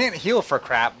person. I can't heal for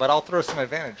crap, but I'll throw some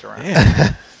advantage around.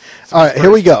 Yeah. All right,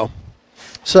 here we go.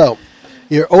 So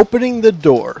you're opening the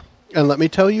door, and let me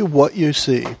tell you what you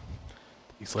see.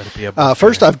 Please let it be a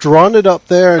First, I've drawn it up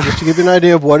there, just to give you an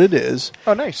idea of what it is.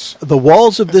 Oh, nice. The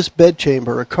walls of this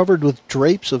bedchamber are covered with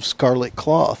drapes of scarlet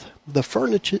cloth. The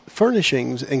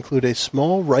furnishings include a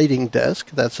small writing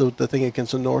desk, that's the thing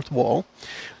against the north wall,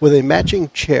 with a matching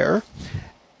chair,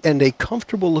 and a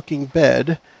comfortable-looking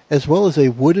bed, as well as a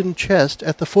wooden chest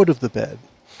at the foot of the bed.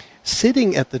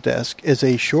 Sitting at the desk is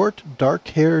a short,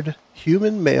 dark-haired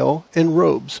human male in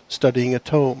robes studying a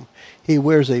tome. He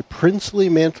wears a princely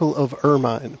mantle of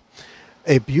ermine.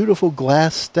 A beautiful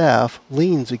glass staff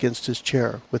leans against his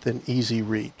chair within easy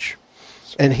reach.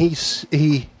 And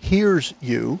he hears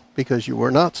you, because you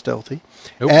were not stealthy,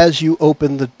 Nope. as you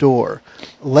open the door.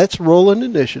 Let's roll an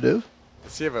initiative.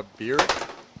 Does he have a beard?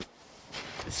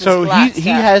 This is So glass he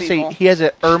staff, has people. he has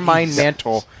an ermine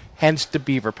mantle, hence the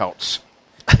beaver pelts.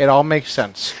 It all makes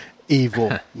sense.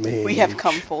 Evil mage. We have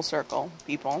come full circle,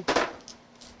 people.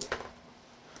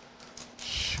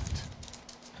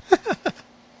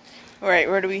 All right,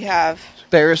 where do we have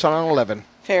There's on an 11.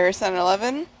 Ferris on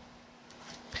 11?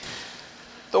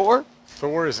 Thor?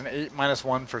 Thor is an 8 minus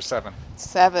 1 for 7.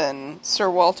 7. Sir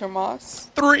Walter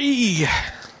Moss? 3.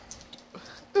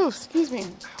 Ooh, excuse me.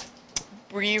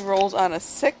 Bree rolls on a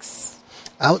 6.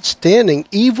 Outstanding.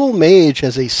 Evil mage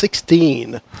has a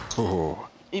 16.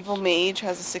 Evil Mage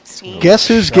has a 16. Guess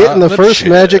who's Shot getting the in the first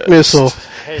magic chest. missile?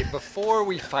 Hey, before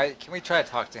we fight, can we try to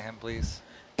talk to him, please?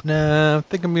 Nah, I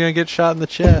think I'm going to get shot in the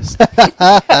chest.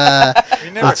 We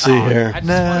never Let's see talk. here. I just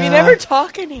Nah. We never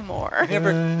talk anymore. we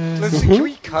never. Listen, can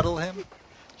we cuddle him?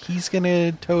 He's going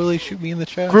to totally shoot me in the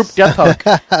chest. Group death hug.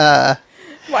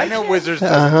 Why I know can't- Wizards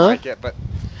doesn't like it, but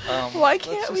Why let's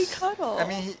can't we just- cuddle? I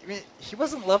mean, he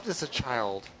wasn't loved as a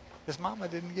child. His mama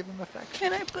didn't give him affection.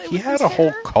 Can I play He with had his a whole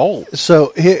hair? cult.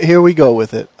 So here we go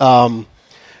with it. I'm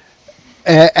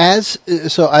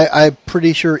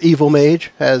pretty sure Evil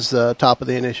Mage has the top of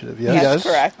the initiative. Yes, That's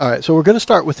correct. All right, so we're going to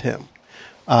start with him,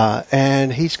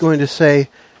 and he's going to say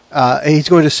he's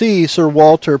going to see Sir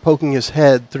Walter poking his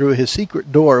head through his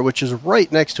secret door, which is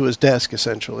right next to his desk,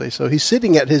 essentially. So he's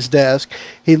sitting at his desk.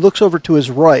 He looks over to his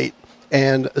right,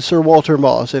 and Sir Walter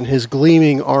Moss, in his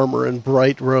gleaming armor and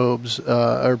bright robes,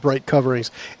 or bright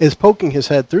coverings, is poking his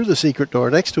head through the secret door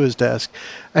next to his desk,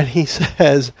 and he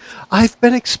says, "I've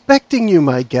been expecting you,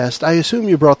 my guest. I assume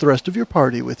you brought the rest of your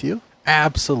party with you."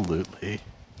 Absolutely.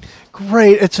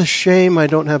 "Great. It's a shame I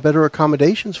don't have better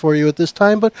accommodations for you at this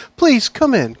time, but please,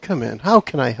 come in, come in. How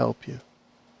can I help you?"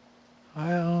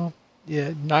 Well,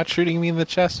 yeah, not shooting me in the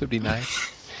chest would be nice.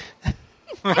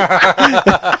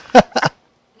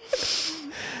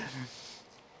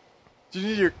 Do you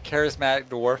need your charismatic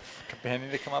dwarf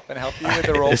companion to come up and help you with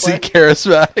the role Is he play?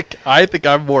 charismatic? I think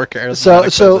I'm more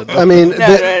charismatic. So than I mean,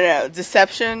 No.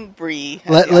 Deception, Bree.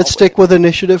 has the let's stick with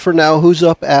initiative for now. Who's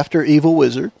up after Evil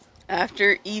Wizard?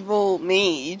 After Evil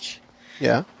Mage,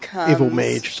 Yeah. Comes- Evil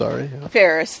Mage, sorry. Yeah.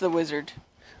 Ferris the wizard.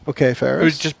 Okay, Ferris.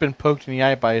 Who's just been poked in the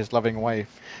eye by his loving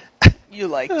wife. You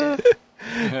liked it.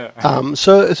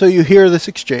 So you hear this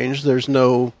exchange. There's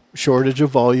no shortage of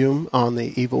volume on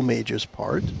the Evil Mage's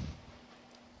part.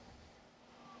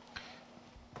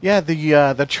 Yeah,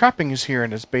 the trappings here in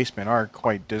this basement are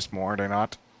quite dismal, are they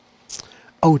not?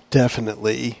 Oh,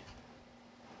 definitely.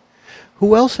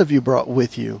 Who else have you brought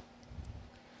with you?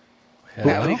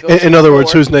 Yeah. We go In to other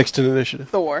words, Thor. who's next in initiative?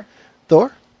 Thor.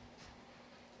 Thor?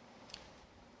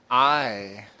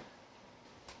 I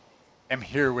am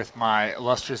here with my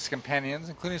illustrious companions,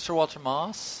 including Sir Walter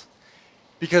Moss,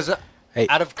 because Hey,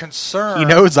 out of concern... He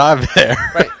knows I'm there.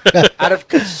 Right. Out of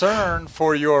concern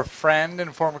for your friend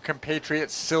and former compatriot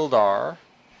Sildar,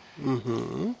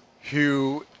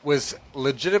 who was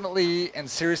legitimately and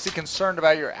seriously concerned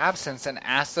about your absence and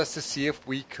asked us to see if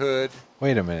we could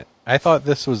Wait a minute. I thought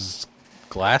this was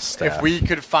glass staff. if we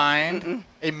could find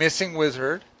a missing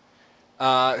wizard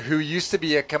who used to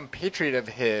be a compatriot of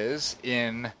his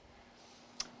in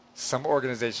some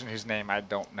organization whose name I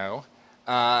don't know.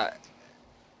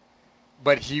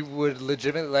 But he would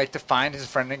legitimately like to find his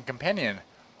friend and companion.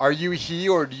 Are you he,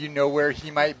 or do you know where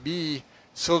he might be?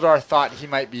 Sildar thought he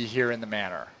might be here in the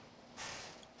manor.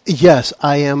 Yes,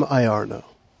 I am Iarno.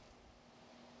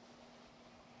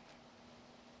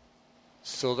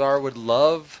 Sildar would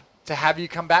love to have you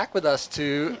come back with us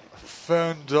to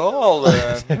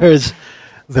Fandalen.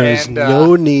 There's And,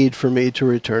 no need for me to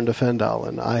return to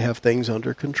Fandalen. I have things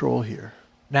under control here.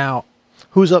 Now,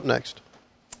 Who's up next?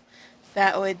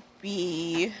 That would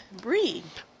be Bree.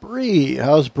 Bree.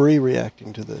 How's Bree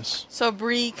reacting to this? So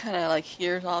Bree kind of like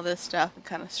hears all this stuff and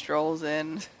kind of strolls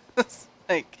in.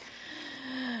 Like,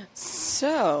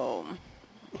 so,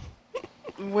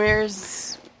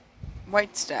 where's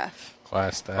Whitestaff?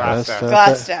 glass staff. Glass staff.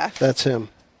 Glass staff. That's him.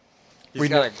 He's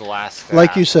got a glass staff.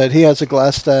 Like you said, he has a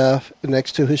glass staff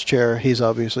next to his chair. He's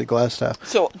obviously glass staff.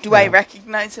 So, do I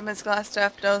recognize him as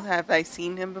Glassstaff, though? Have I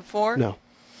seen him before? No.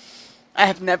 I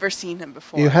have never seen him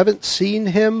before. You haven't seen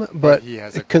him, but he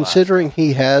has a glass considering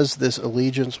he has this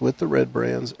allegiance with the Red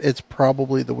Brands, it's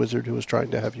probably the wizard who was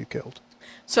trying to have you killed.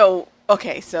 So,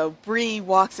 okay, so Bree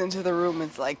walks into the room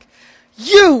and's like,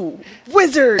 "You,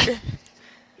 wizard!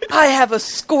 I have a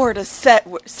score to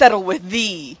settle with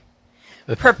thee.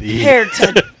 Prepare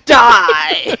to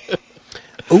die."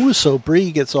 Oh, so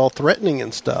Bree gets all threatening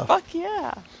and stuff. Fuck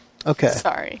yeah. Okay.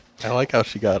 Sorry. I like how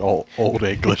she got old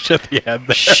English at the end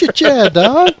there. Shit, yeah,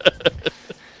 dog.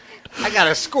 I got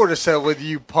a score to settle with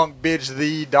you, punk bitch,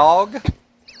 the dog.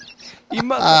 You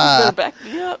motherfuckers better back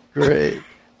me up. Great.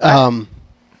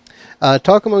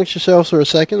 Talk amongst yourselves for a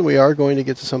second. We are going to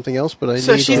get to something else, but I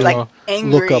So need she's to like look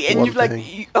angry, up and one you've like,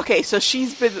 thing. okay, so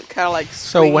she's been kind of like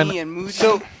So swingy when- and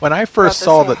moody. When I first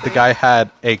saw that the guy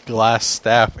had a glass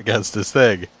staff against his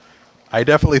thing, I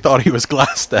definitely thought he was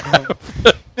glass staff.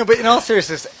 No, but in all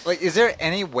seriousness, like, is there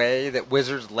any way that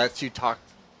Wizards lets you talk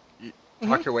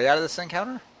your way out of this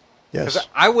encounter? Yes. Because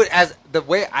I would, as the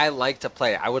way I like to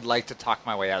play, I would like to talk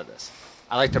my way out of this.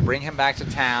 I like to bring him back to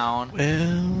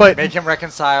town, But make him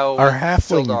reconcile Our with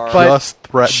halfling Sildar. just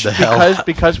threatened the hell.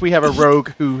 because we have a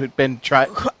rogue who had been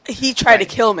he tried to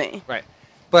kill me. Right.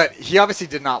 But he obviously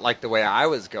did not like the way I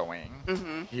was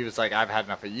going. He was like, I've had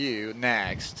enough of you.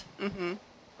 Next.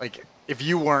 Like, if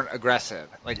you weren't aggressive,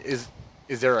 like, is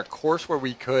there a course where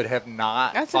we could have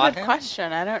not That's a fought good him?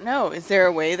 question. I don't know. Is there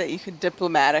a way that you could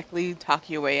diplomatically talk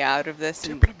your way out of this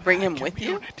and bring him with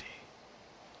you?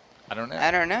 I don't know.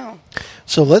 I don't know.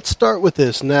 So let's start with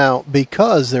this now,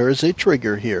 because there is a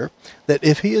trigger here that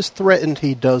if he is threatened,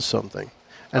 he does something.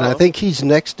 And I think he's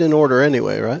next in order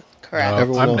anyway, right? Correct.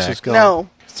 Everyone I'm else is next. gone. No,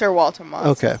 Sir Walter Moss.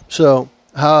 Okay, so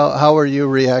how are you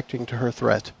reacting to her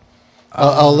threat?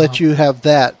 I'll let you have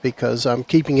that because I'm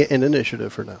keeping it in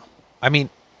initiative for now. I mean,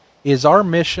 is our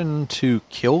mission to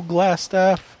kill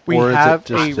Glassstaff? We or is have it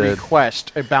just a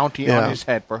request, a bounty Yeah. on his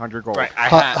head for 100 gold. Right.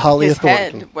 Holly His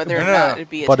Thornton. head, whether or No, no, not no. it'd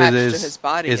be But attached it to his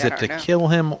body. is I it don't to know. kill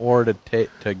him or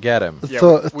to get him? Yeah,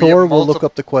 Thor we have will look multi-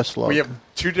 up the quest log. We have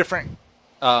two different.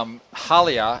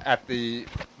 Halia at the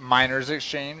Miners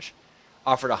Exchange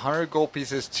offered 100 gold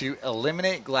pieces to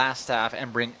eliminate Glassstaff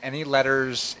and bring any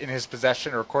letters in his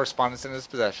possession or correspondence in his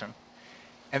possession.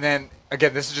 And then,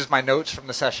 again, this is just my notes from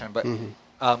the session, but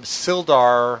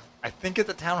Sildar, I think at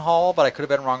the town hall, but I could have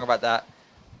been wrong about that,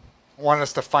 wanted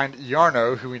us to find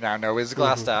Yarno, who we now know is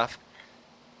Glassstaff.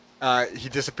 He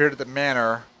disappeared at the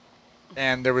manor,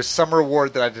 and there was some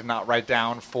reward that I did not write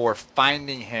down for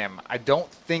finding him. I don't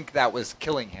think that was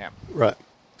killing him. Right.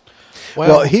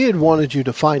 Well, he had wanted you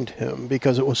to find him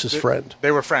because it was his friend. They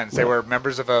were friends. They were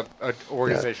members of a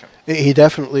organization. Yeah. He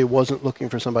definitely wasn't looking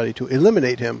for somebody to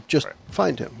eliminate him, just Right.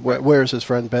 find him. Where's his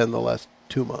friend been the last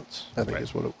 2 months? I think Right.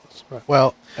 is what it was. Right.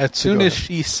 Well, as soon go as ahead.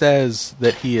 she says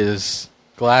that he is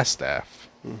Glassstaff,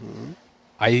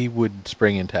 I would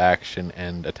spring into action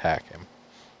and attack him.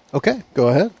 Okay, go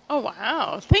ahead. Oh,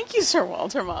 wow. Thank you, Sir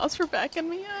Walter Moss, for backing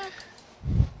me up.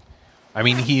 I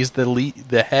mean, he's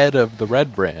the head of the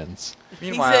Red Brands.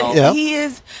 Meanwhile, Yeah. He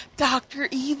is Dr.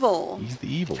 Evil. He's the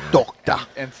evil one. Doctor.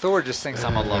 and Thor just thinks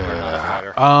I'm a lover, not a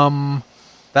fighter.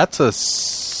 That's a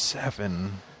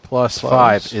 7 plus Plus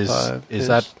 5. Is 5 is is-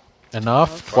 that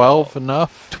enough? 12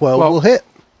 enough? 12 Well- will hit.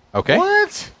 Okay.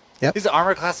 What? Yep. His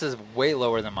armor class is way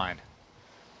lower than mine.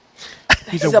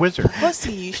 He's a wizard.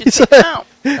 Pussy, you should take him out.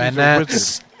 And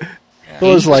that's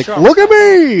Thor's like, Sure. look at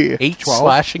me! 8 12.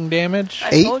 slashing damage. I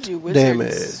 8 told you, wizards,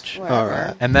 damage. whatever. All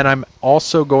right. And then I'm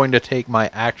also going to take my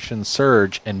action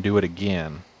surge and do it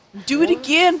again. Do it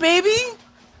again, baby.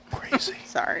 Crazy.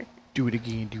 Sorry. Do it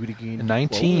again, do it again.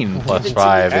 19 plus Give it to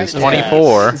 5 me. is Yes.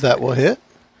 24, That will hit.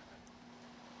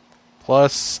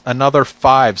 plus another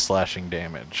 5 slashing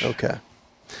damage. Okay.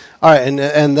 All right,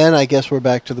 and then I guess we're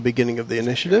back to the beginning of the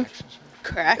initiative.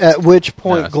 Correct. At which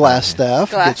point, No, it's not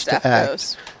Glassstaff gets Glassstaff to act.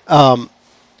 goes.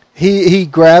 He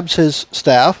grabs his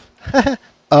staff,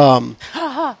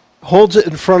 holds it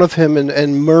in front of him,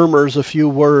 and murmurs a few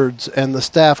words, and the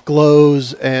staff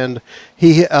glows, and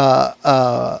he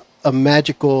a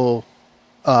magical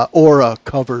aura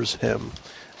covers him.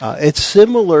 It's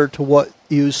similar to what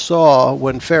you saw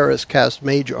when Ferris cast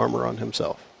mage armor on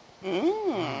himself.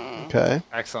 Okay.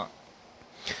 Excellent.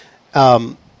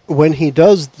 When he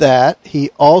does that, he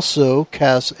also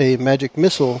casts a magic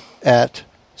missile at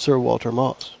Sir Walter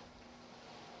Moss.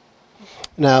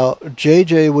 Now,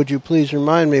 JJ, would you please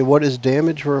remind me what is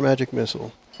damage for a magic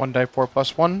missile? 1d4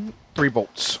 plus 1, 3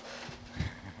 bolts.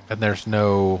 And there's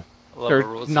no... Love There's the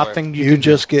rules, nothing You you can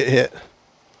just get hit.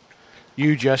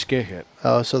 You just get hit.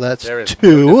 So that's There is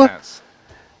 2. no defense.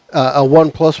 A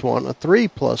 1 plus 1, a 3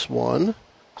 plus 1.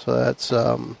 So that's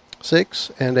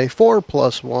 6. And a 4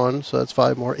 plus 1. So that's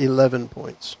 5 more, 11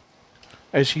 points.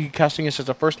 Is he casting this as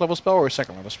a first level spell or a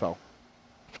second level spell?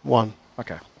 1.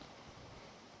 Okay.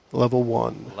 Level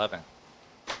 1. 11.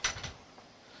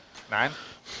 9?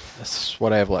 That's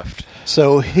what I have left.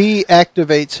 So he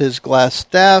activates his glass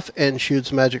staff and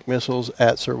shoots magic missiles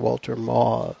at Sir Walter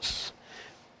Moss.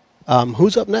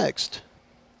 Who's up next?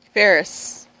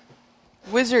 Ferris.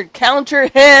 Wizard, counter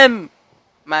him.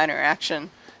 Minor action.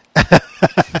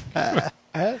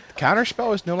 Counter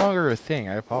spell is no longer a thing.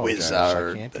 I apologize.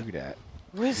 Wizard. I can't do that.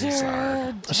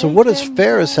 Wizard. So what does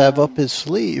Ferris have up his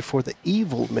sleeve for the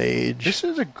evil mage? This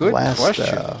is a good glass question.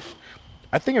 staff?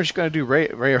 I think I'm just going to do Ray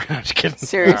around. Just kidding.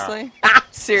 Seriously? It's time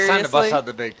to Seriously? bust out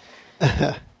the big.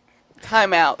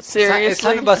 Time out. It's time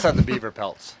Seriously? to bust out the beaver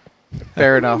pelts.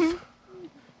 Fair enough.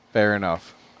 Fair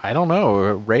enough. I don't know.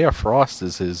 Ray of Frost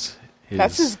is his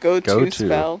That's his go-to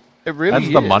spell. It really That's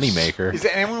is. the moneymaker. Is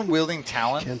anyone wielding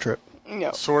talent? Cantrip.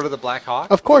 No. Sword of the Black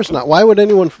Hawk? Of course not. Why would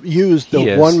anyone use He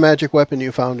the is. one magic weapon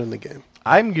you found in the game?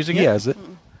 I'm using He it. has it.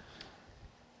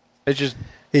 It's just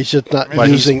He's just not But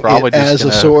he's using probably it just as a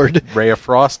gonna sword. Ray of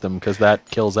Frost him because that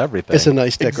kills everything. It's a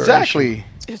nice decoration. exactly.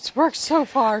 It's worked so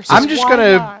far. So I'm just why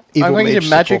gonna. not? Evil I'm going to mage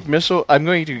magic sickle. missile. I'm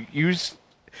going to use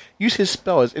his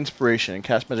spell as inspiration and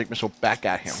cast magic missile back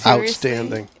at him. Seriously?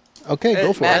 Outstanding. Okay,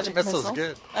 go for Magic it. missile's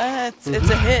good. It's a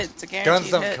hit. It's a guaranteed Guns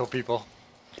don't hit. kill people.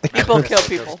 People kill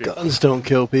people. Guns don't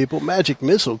kill people. Magic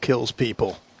missile kills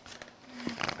people.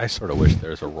 I sort of wish there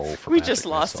was a role for We magic just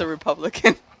lost missile. the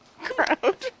Republican.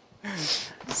 ground.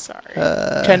 Sorry.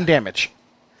 10 damage.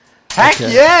 Heck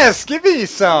yes! Give me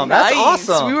some. That's Nice.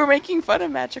 awesome. We were making fun of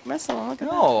Magic Missile. Look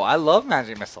at No, I love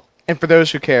Magic Missile. And for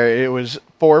those who care, it was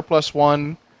 4 +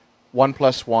 1, 1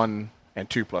 + 1, and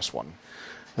 2 + 1.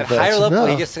 At That's higher level, you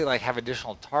enough. get to like have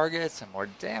additional targets and more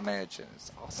damage, and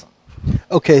it's awesome.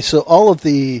 Okay, so all of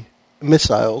the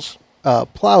missiles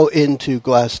plow into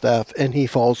Glassstaff, and he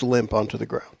falls limp onto the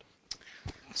ground.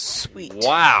 that. Sweet.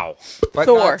 Wow. But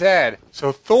Thor. not dead.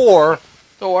 So Thor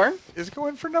Thor. is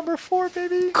going for number 4,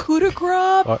 baby. Coup de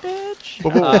grace, What? bitch.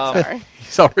 Um,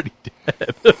 He's already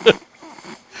dead.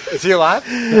 is he alive?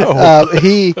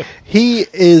 He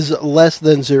is less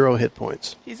than 0 hit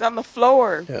points. He's on the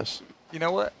floor. Yes. You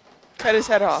know what? Cut his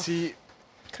head off. See,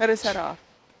 Cut his head off.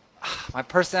 my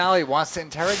personality wants to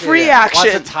interrogate Free him.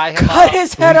 action. Wants to tie him Cut up.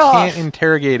 his head we off. can't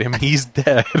interrogate him. He's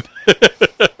dead. No,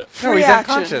 Free he's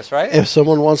action. unconscious, right? If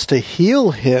someone wants to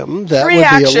heal him, that Free would be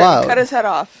action. allowed. Cut his head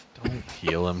off. Don't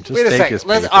heal him. Just Wait a take second. his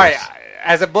Let's, papers. all right.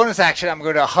 As a bonus action, I'm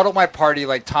going to huddle my party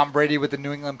like Tom Brady with the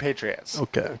New England Patriots.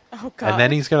 Okay. Oh God. And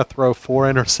then he's going to throw 4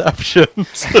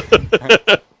 interceptions.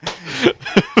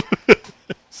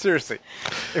 Seriously.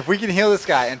 If we can heal this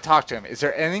guy and talk to him, is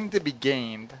there anything to be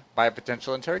gained by a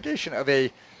potential interrogation of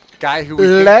a guy who we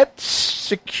think- Let's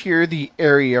secure the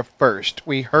area first.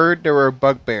 We heard there were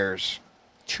bugbears.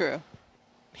 True.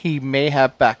 He may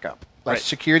have backup. Let's Right.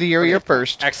 secure the area Okay.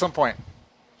 first, Excellent point.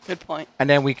 Good point. and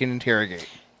then we can interrogate.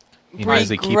 You know, does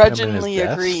he keep him in his Begrudgingly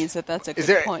desk? agrees that that's a Is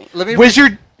good there? point. Let me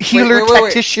Wizard, healer, wait.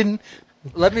 tactician.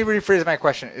 Let me rephrase my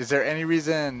question. Is there any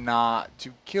reason not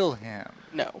to kill him?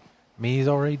 No. I mean, he's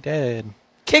already dead.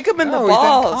 Kick him in No, the he's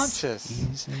balls.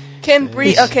 unconscious. Can Bree?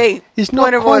 He's- Okay. He's not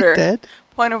point of quite order. dead.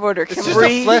 Point of order. It's Can just a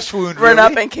Bree flesh wound, run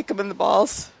really. up and kick him in the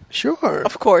balls? Sure.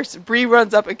 Of course. Bree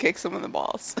runs up and kicks him in the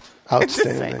balls.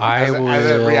 Outstanding. I As a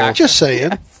will. reaction. Just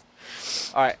saying.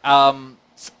 All right.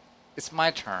 It's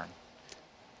my turn.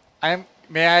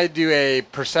 May I do a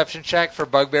perception check for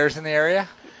bugbears in the area?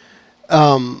 There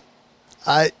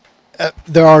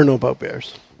are no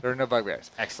bugbears. There are no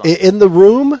bugbears. Excellent. In the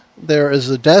room, there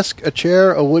is a desk, a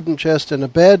chair, a wooden chest, and a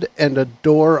bed, and a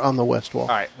door on the west wall. All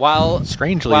right. While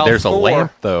Strangely, while there's a Thor-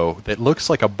 lamp, though, that looks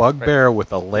like a bugbear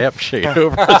with a lampshade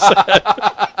over his head.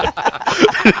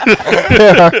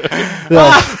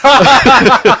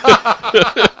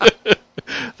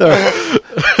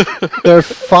 There are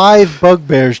 5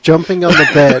 bugbears jumping on the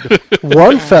bed.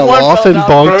 One fell off and down,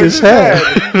 bonked broke his his head.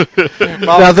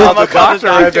 Now the- the doctor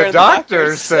and the and the doctor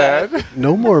doctor said.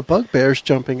 No more bugbears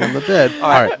jumping on the bed. All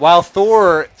right. While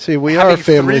Thor, See, we having are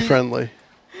family three- friendly.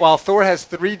 While Thor has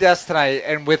 3 deaths tonight,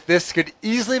 and with this could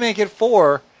easily make it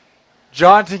 4,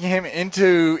 jaunting him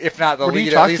into, if not the What are lead,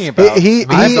 you at talking least about? He-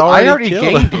 I've he- I already already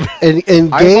killed gained it.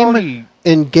 In I've game already-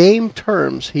 in game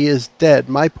terms, he is dead.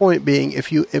 My point being,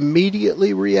 if you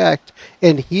immediately react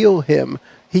and heal him,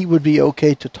 he would be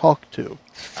okay to talk to.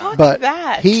 Fuck But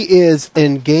that. he is,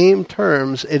 in game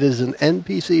terms, it is an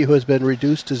NPC who has been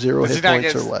reduced to 0 Does he hit not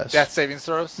points get or less. death saving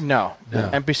throws? No, No.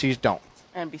 NPCs don't.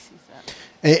 NBC's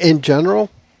that. In general,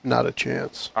 not a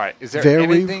chance. All right. Is there Very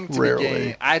anything to rarely. be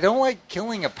gained? I don't like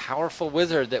killing a powerful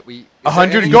wizard that we. is there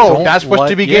 100 anything- gold. don't That's what's to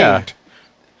let- be yeah. gained.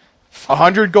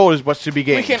 100 gold is what's to be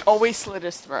gained. We can always slit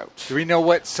his throat. Do we know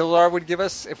what Sildar would give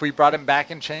us if we brought him back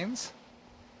in chains?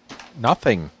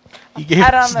 Nothing. He gave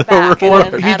Pat on us the no back and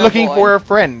reward. then- He's looking Attaboy. for a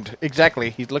friend. Exactly.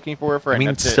 He's looking for a I friend. mean,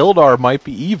 That's it. Sildar might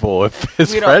be evil if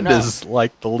his We don't friend know. is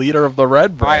like the leader of the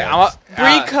Red All right.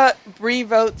 Brand. Bree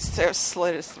votes to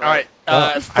slit his throat. All right.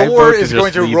 I Thor vote to is just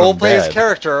going to leave role him play his dead.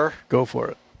 character, Go for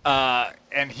it.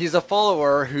 and he's a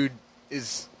follower who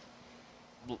is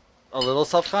a little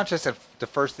self-conscious and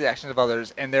defers to the actions of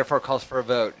others, and therefore calls for a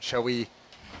vote. Shall we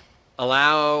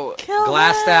allow Kill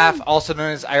Glassstaff, him! also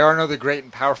known as Iarno the Great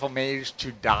and Powerful Mage,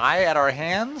 to die at our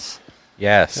hands?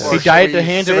 Yes. Or He shall died at we the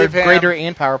hands of a save him, greater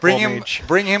and powerful mage.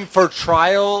 Bring him for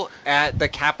trial at the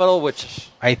Capitol, which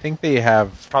I think they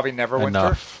have probably never went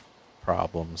enough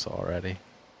problems already.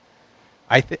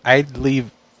 I'd leave.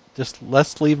 Just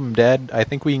let's leave him dead. I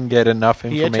think we can get enough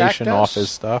He attacked information off us. his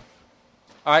stuff.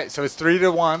 All right, so it's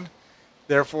 3-1.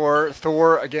 Therefore,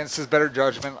 Thor, against his better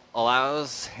judgment,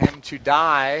 allows him to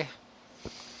die.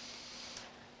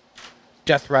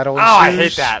 Death rattle. Oh, I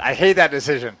ensues. hate that. I hate that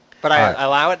decision. But All I right.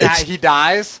 allow it. It's- He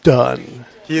dies. Done.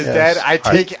 He is Yes. dead. I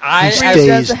take. I He as,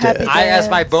 stays a happy dead. I as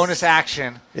my dance. bonus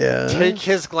action Yeah. take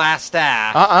his glass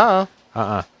staff.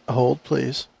 Hold,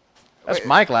 please. That's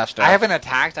my glass staff. I haven't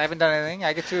attacked. I haven't done anything.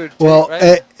 I get to. Take, Well,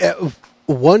 right?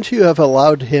 once you have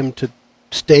allowed him to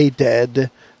stay dead,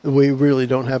 we really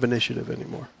don't have initiative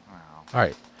anymore. All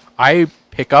right. I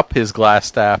pick up his glass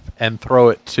staff and throw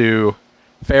it to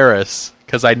Ferris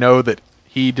because I know that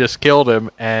he just killed him,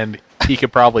 and he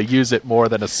could probably use it more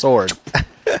than a sword.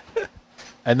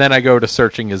 And then I go to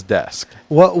searching his desk.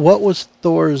 What was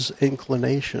Thor's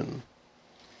inclination?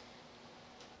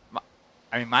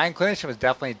 I mean, my inclination was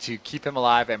definitely to keep him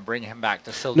alive and bring him back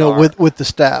to Sildar. No, with the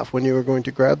staff. When you were going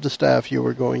to grab the staff, you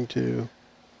were going to...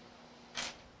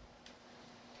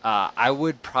 I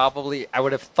would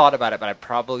have thought about it, but I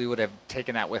probably would have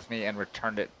taken that with me and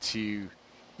returned it to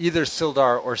either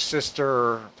Sildar or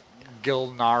Sister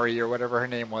Gilnari or whatever her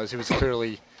name was, who was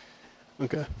clearly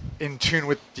in tune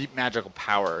with deep magical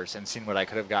powers, and seen what I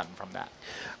could have gotten from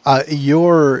that.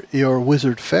 Your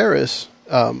wizard Ferris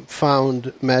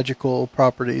found magical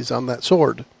properties on that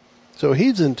sword, so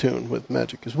he's in tune with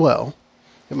magic as well.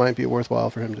 It might be worthwhile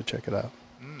for him to check it out.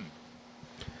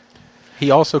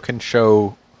 He also can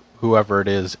show whoever it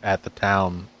is at the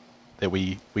town that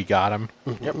we got him.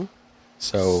 Mm-hmm. Yep.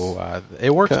 So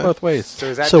it works both ways. So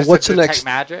is that So just what's to the detect next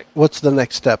magic? What's the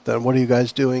next step then? What are you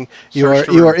guys doing? You Search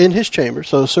the are room. in his chamber,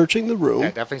 so searching the room. Yeah,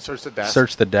 definitely search the desk.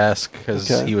 Search the desk because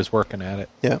Okay. he was working at it.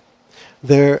 Yeah.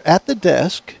 There at the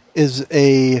desk is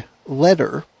a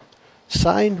letter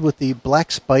signed with the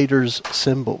Black Spider's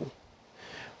symbol.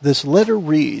 This letter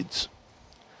reads,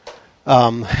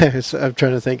 I'm trying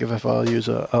to think if I'll use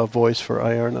a voice for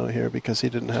Iarno here because he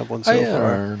didn't have one so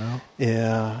far.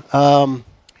 Yeah.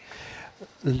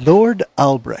 Lord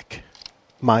Albrecht,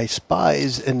 my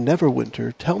spies in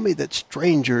Neverwinter tell me that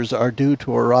strangers are due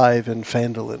to arrive in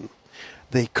Phandalin.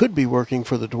 They could be working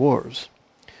for the dwarves.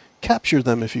 Capture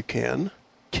them if you can.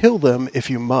 Kill them if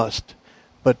you must.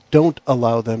 But don't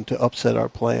allow them to upset our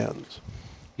plans.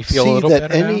 You feel a See little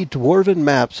that better any now? dwarven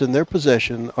maps in their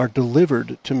possession are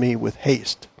delivered to me with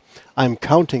haste. I'm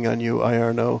counting on you,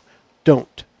 Iarno.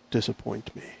 Don't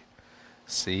disappoint me.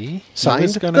 See? Signed, He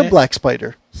was gonna- the Black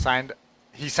Spider.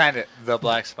 He signed it, the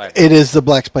Black Spider. It is the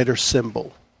Black Spider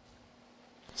symbol.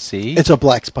 See? It's a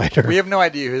black spider. We have no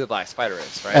idea who the Black Spider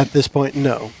is, right? At this point,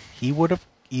 no. He would have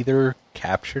either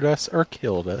captured us or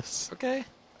killed us. Okay.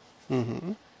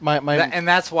 And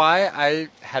that's why I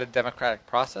had a democratic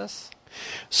process.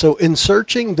 So in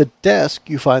searching the desk,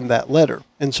 you find that letter.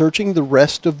 In searching the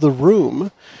rest of the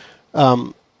room,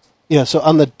 so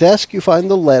on the desk you find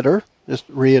the letter. Just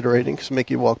reiterating, because make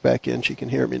you walk back in. She can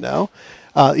hear me now.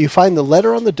 You find the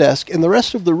letter on the desk, and the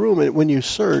rest of the room, when you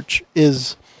search,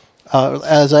 is,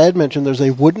 as I had mentioned, there's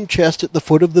a wooden chest at the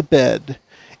foot of the bed.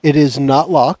 It is not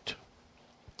locked.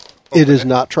 It is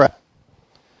not trapped.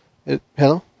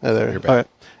 Hello? Oh, there. You're back. All right.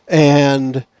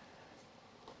 And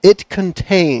it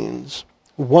contains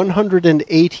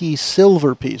 180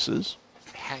 silver pieces,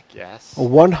 Heck yes.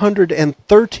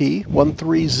 130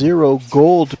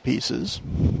 gold pieces,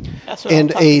 That's what I'm and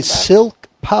talking a about. silk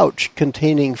pouch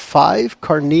containing 5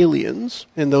 carnelians,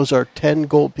 and those are 10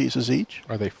 gold pieces each.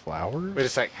 Are they flowers? Wait a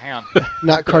sec. Hang on.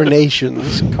 Not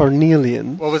carnations,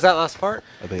 carnelian. What was that last part?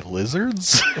 Are they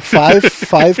lizards?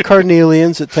 Five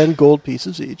carnelians at 10 gold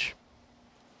pieces each.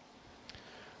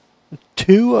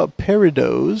 2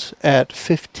 peridots at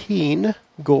 15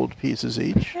 gold pieces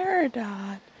each.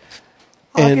 Peridot.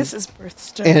 And- August's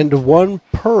birthstone. And 1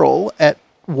 pearl at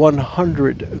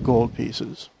 100 gold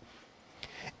pieces.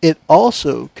 It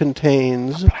also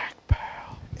contains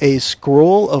a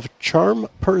scroll of charm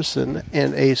person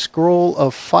and a scroll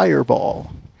of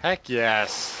fireball. Heck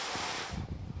yes.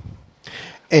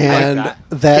 And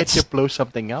that. get to blow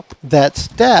something up. that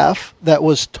staff that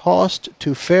was tossed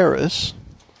to Ferris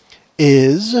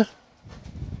is you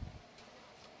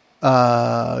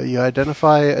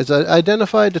identify as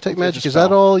identify detect magic. Is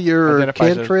that all your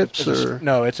Identifies cantrips it's or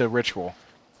no? It's a ritual.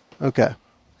 okay?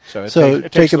 So, So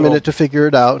take a minute little- to figure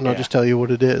it out, and I'll Yeah. just tell you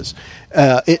what it is.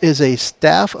 It is a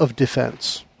staff of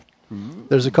defense.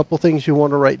 There's a couple things you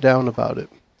want to write down about it.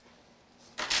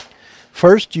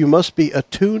 First, you must be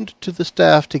attuned to the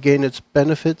staff to gain its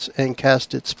benefits and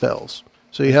cast its spells.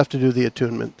 So you have to do the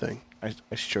attunement thing. I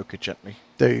stroke it gently.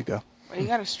 There you go. Well, you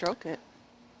gotta stroke it.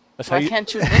 That's how Why you.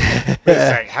 can't you lick it? Wait a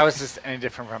sec. How is this any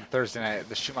different from Thursday night at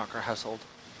the Schumacher household?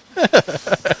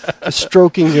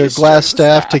 Stroking your glass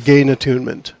staff to gain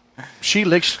attunement. She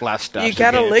licks glass stuff. You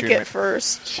gotta lick it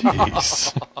first.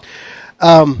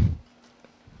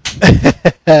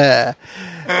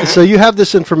 So you have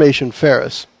this information,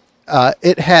 Ferris.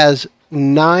 It has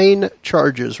 9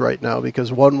 charges right now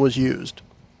because 1 was used.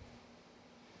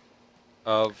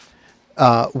 Of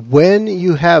When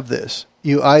you have this,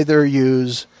 you either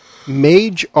use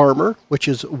mage armor, which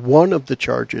is 1 of the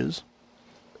charges,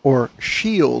 or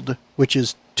shield, which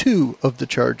is 2 of the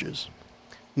charges.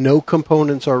 No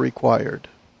components are required.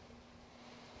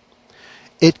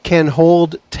 It can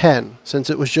hold 10. Since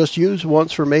it was just used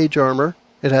once for mage armor,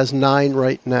 it has 9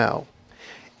 right now.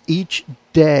 each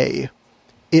day,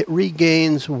 it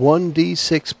regains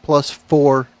 1d6 plus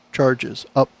 4 charges,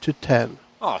 up to 10.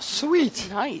 Oh, sweet.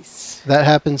 Nice. That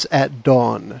happens at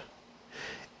dawn.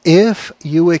 If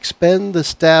you expend the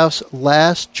staff's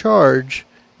last charge,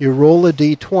 you roll a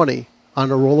d20. On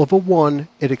a roll of a 1,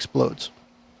 it explodes.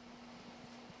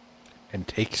 And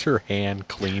takes your hand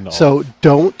clean off. So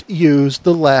don't use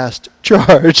the last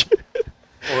charge.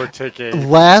 Or take a...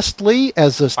 Lastly,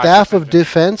 as a staff of 5%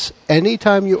 defense,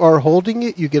 anytime you are holding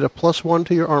it, you get a +1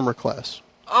 to your armor class.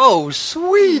 Oh,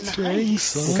 sweet.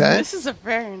 Nice. Okay. This is a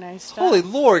very nice stuff. Holy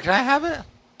Lord, can I have it?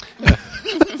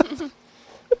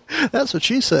 That's what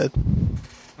she said.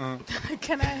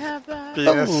 Can I have that?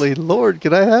 Yes. Holy Lord,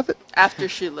 can I have it? After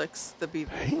she licks the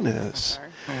beaver. Penis. Sorry.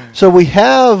 So we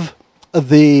have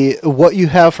what you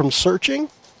have from searching.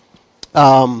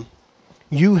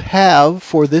 You have,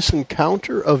 for this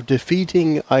encounter of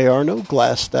defeating Iarno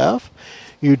Glassstaff,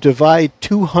 you divide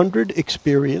 200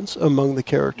 experience among the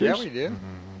characters. Yeah, we do.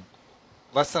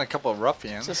 Less than a couple of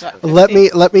ruffians. So it's not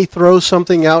Let me throw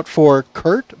something out for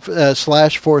Kurt /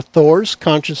 for Thor's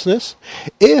consciousness.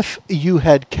 If you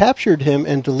had captured him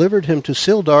and delivered him to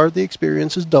Sildar, the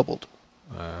experience is doubled.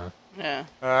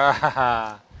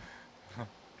 Yeah.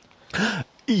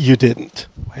 You didn't.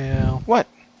 Well, What?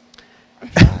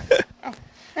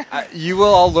 You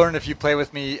will all learn if you play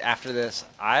with me after this.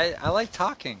 I like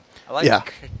talking. I like Yeah.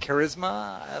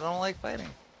 charisma. I don't like fighting.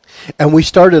 And we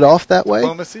started off that way.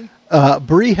 Diplomacy?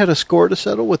 Bree had a score to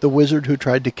settle with the wizard who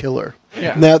tried to kill her.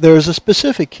 Yeah. Now, there's a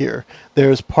specific here.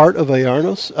 There's part of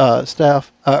Iarno's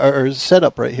staff or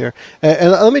setup right here.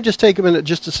 And let me just take a minute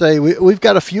just to say we've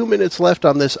got a few minutes left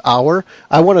on this hour.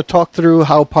 I want to talk through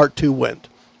how part 2 went.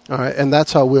 All right, and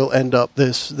that's how we'll end up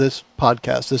this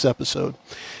podcast, this episode.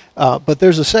 But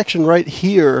there's a section right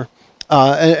here,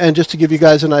 and just to give you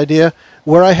guys an idea,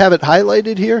 where I have it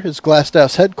highlighted here is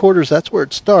Glassstaff's headquarters. That's where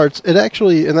it starts. It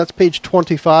actually, and that's page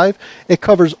 25, it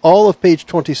covers all of page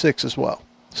 26 as well.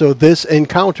 So this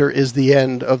encounter is the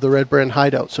end of the Red Brand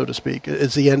hideout, so to speak.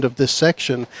 It's the end of this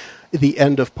section, the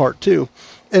end of part 2.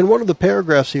 And one of the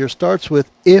paragraphs here starts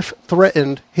with, if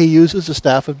threatened, he uses a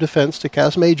staff of defense to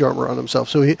cast mage armor on himself.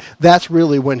 So that's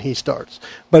really when he starts.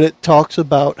 But it talks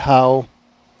about how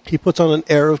he puts on an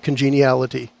air of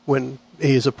congeniality when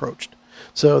he is approached.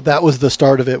 So that was the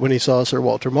start of it when he saw Sir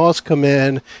Walter Moss come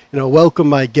in, welcome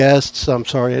my guests. I'm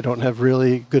sorry I don't have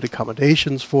really good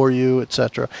accommodations for you,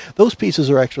 etc. Those pieces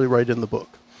are actually right in the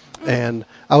book. And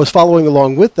I was following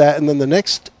along with that, and then the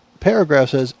next paragraph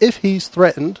says, if he's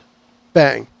threatened,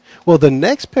 bang. Well, the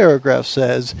next paragraph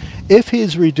says, if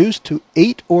he's reduced to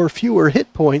 8 or fewer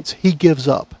hit points, he gives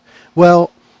up.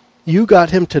 Well, you got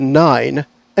him to 9,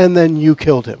 and then you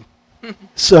killed him.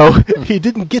 So he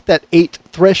didn't get that 8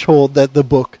 threshold that the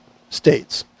book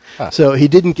states. So he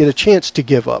didn't get a chance to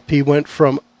give up. He went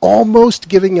from almost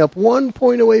giving up 1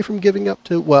 point away from giving up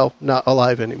to, well, not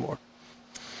alive anymore.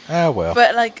 well.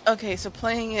 But okay, so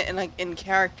playing it in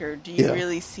character, do you Yeah.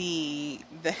 really see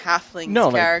the halfling's No,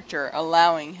 like- character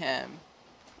allowing him?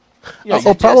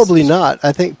 Probably not.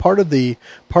 I think part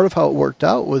of how it worked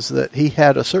out was that he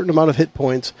had a certain amount of hit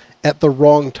points at the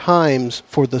wrong times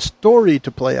for the story to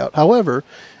play out. However,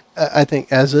 I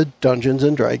think as a Dungeons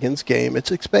and Dragons game, it's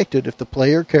expected if the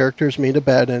player characters meet a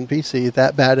bad NPC,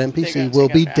 that bad NPC gonna will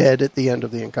take be it down. dead at the end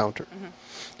of the encounter.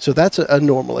 So that's a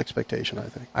normal expectation, I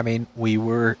think. I mean, we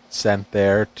were sent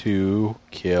there to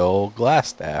kill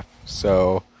Glassstaff.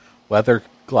 So whether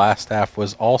Glassstaff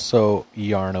was also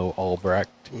Iarno Albrecht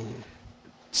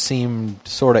seemed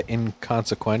sort of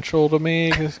inconsequential to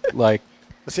me. Like,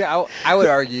 See, I would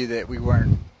argue that we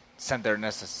weren't sent there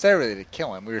necessarily to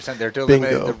kill him. We were sent there to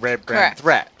eliminate Bingo. the Red Brand Correct.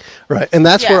 threat. Right, and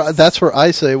that's Yes. where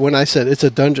I say, when I said it's a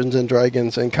Dungeons and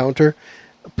Dragons encounter,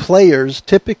 players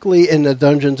typically in the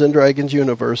Dungeons and Dragons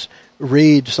universe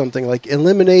read something like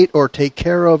eliminate or take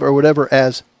care of or whatever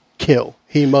as kill.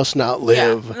 He must not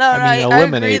live. Yeah. No, I mean, I agree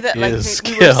eliminate that is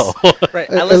we were kill. Right.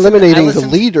 Eliminating the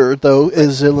leader, though,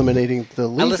 is eliminating the I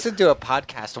leader. listened to a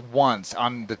podcast once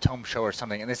on the Tome Show or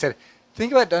something, and they said,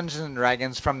 think about Dungeons and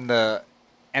Dragons from the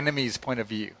enemy's point of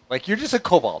view. Like, you're just a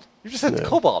kobold. You're just a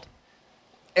kobold.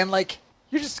 And,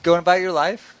 you're just going about your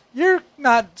life. You're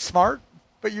not smart,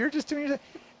 but you're just doing your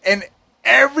thing. And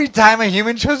every time a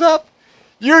human shows up,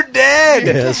 you're dead.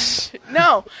 Yes.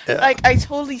 No, Yeah. I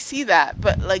totally see that,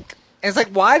 but And it's like,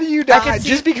 why do you I die? can see-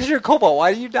 Just because you're a kobold,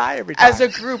 why do you die every time? as a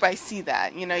group, I see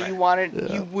that. You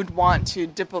would want to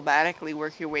diplomatically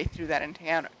work your way through that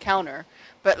encounter,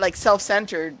 but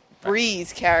self-centered,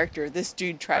 Bree's character, this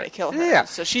dude tried to kill her, Yeah.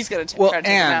 so she's gonna try to take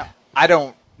him and out. I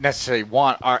don't necessarily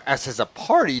want us as a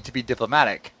party to be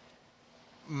diplomatic.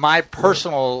 My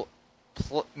personal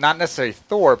not necessarily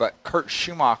Thor, but Kurt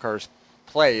Schumacher's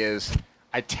play is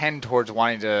I tend towards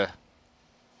wanting to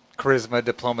charisma,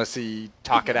 diplomacy,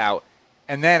 talk it out,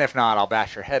 and then if not, I'll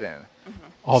bash your head in.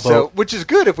 Although, Which is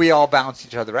good if we all balance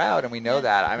each other out and we know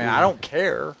that. I mean, I don't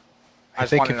care. I just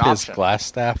think want if an his option. glass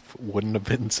staff wouldn't have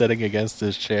been sitting against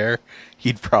his chair,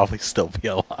 he'd probably still be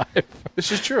alive.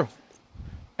 This is true.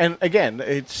 And again,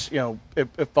 it's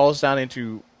it falls down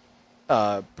into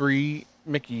Bree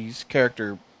Mickey's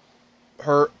character.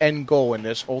 Her end goal in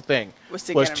this whole thing Was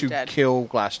to get him dead. kill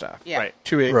Glassstaff. Yeah. Right.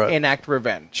 To Right. enact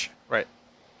revenge. Right.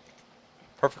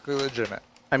 Perfectly legitimate.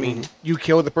 I mean, you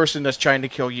kill the person that's trying to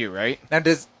kill you, right?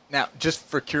 Now, just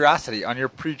for curiosity, on your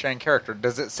pre-gen character,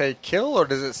 does it say kill or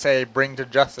does it say bring to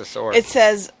justice? Or It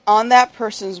says, on that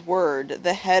person's word,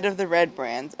 the head of the Red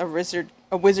Brands, a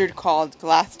wizard called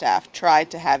Glassstaff,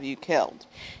 tried to have you killed.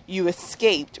 You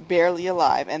escaped, barely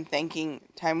alive, and thanking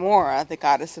Timora, the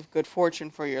goddess of good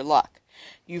fortune, for your luck.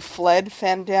 You fled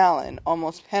Fandalin,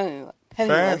 almost penniless.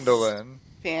 Fandolin.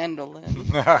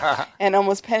 Fandolin. And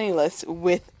almost penniless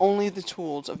with only the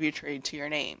tools of your trade to your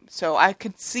name. So I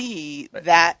could see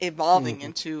that evolving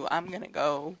into, I'm going to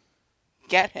go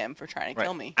get him for trying to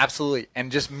kill me. Absolutely.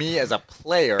 And just me as a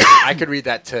player, I could read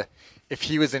that to, if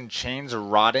he was in chains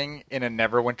rotting in a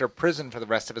Neverwinter prison for the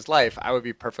rest of his life, I would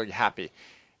be perfectly happy.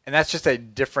 And that's just a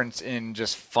difference in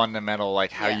just fundamental,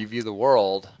 like, how you view the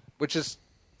world, which is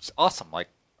awesome. Like,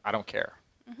 I don't care.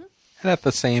 And at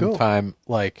the same time,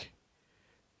 like,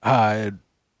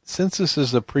 since this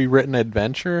is a pre-written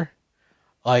adventure,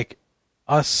 like,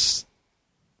 us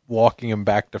walking him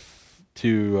back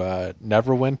to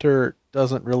Neverwinter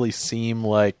doesn't really seem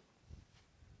like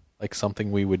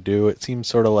something we would do. It seems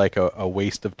sort of like a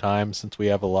waste of time since we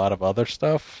have a lot of other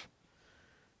stuff.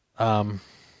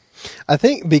 I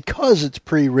think because it's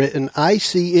pre-written, I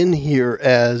see in here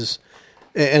as,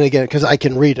 and again, because I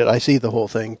can read it, I see the whole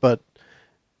thing, but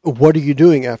what are you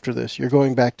doing after this? You're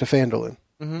going back to Fandolin.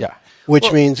 Yeah.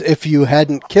 Which means if you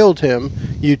hadn't killed him,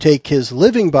 you take his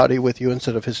living body with you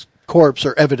instead of his corpse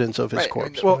or evidence of his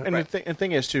corpse. Well, and the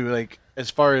thing is too, like, as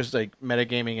far as like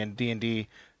metagaming and D&D,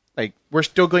 like, we're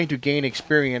still going to gain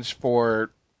experience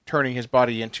for turning his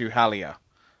body into Halia.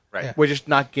 Right. We're just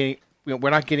not getting.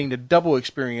 We're not getting the double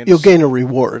experience. You'll gain a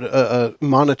reward, a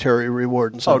monetary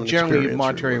reward, and some generally experience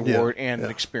monetary reward and Yeah.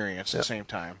 an experience at the same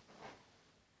time.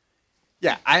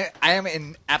 Yeah, I am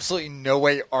in absolutely no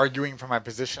way arguing for my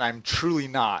position. I'm truly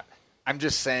not. I'm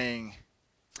just saying.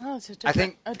 Oh, it's a I different,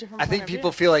 think point of people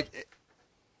view. feel like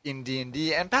in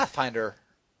D&D and Pathfinder,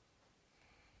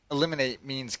 eliminate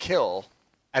means kill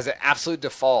as an absolute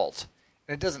default,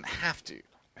 and it doesn't have to.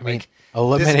 I mean, Like,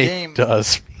 eliminate this game,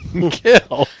 does mean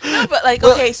kill. No, but like,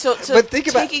 Well, okay, so but think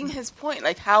about- taking his point,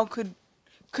 like, how could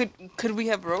we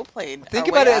have role played? Think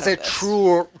about it as a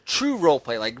true role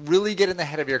play. Like, really get in the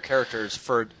head of your characters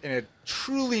in a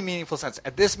truly meaningful sense.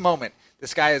 At this moment,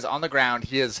 this guy is on the ground.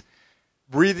 He is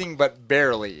breathing but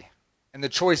barely, and the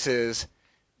choice is: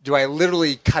 do I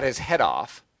literally cut his head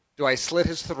off? Do I slit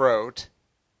his throat?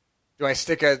 Do I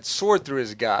stick a sword through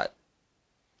his gut?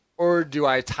 Or do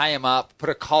I tie him up, put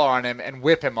a collar on him, and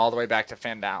whip him all the way back to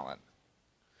Fandalin?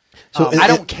 So I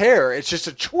don't care. It's just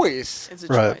a choice. It's a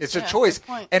Right. choice. It's Yeah, a choice. good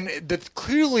point. And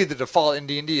clearly the default in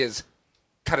D&D is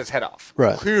cut his head off.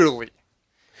 Right. Clearly.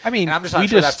 I mean, And I'm just not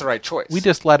sure that's the right choice. We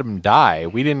just let him die.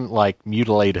 We didn't, like,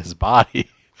 mutilate his body.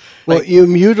 Well, you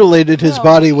mutilated his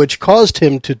body, which caused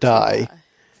him to die,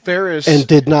 Ferris and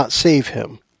did not save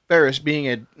him. Ferris,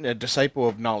 being a disciple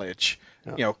of knowledge,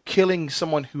 killing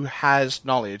someone who has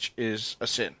knowledge is a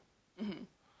sin.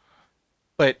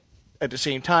 But at the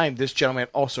same time, this gentleman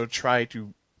also tried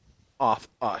to off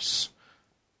us.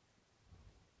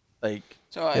 Like,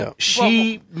 So Yeah.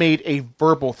 she made a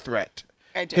verbal threat.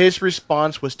 I did. His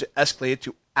response was to escalate it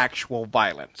to actual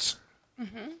violence.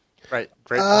 Right.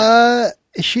 Great point.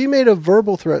 She made a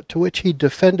verbal threat to which he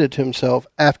defended himself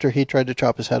after he tried to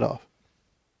chop his head off.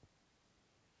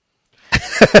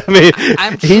 I mean,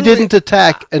 I'm he truly- didn't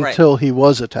attack right. until he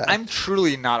was attacked. I'm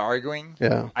truly not arguing.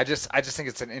 Yeah. I just think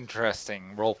it's an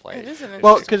interesting role play. It is an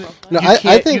Well, interesting because role play.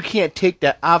 No, I think- you can't take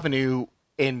that avenue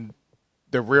in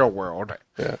the real world.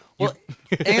 Yeah. Well,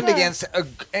 and against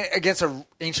a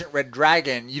ancient red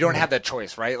dragon, you don't have that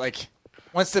choice, right? Like,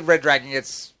 once the red dragon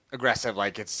gets aggressive,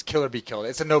 like, it's kill or be killed.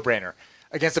 It's a no-brainer.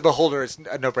 Against a beholder, it's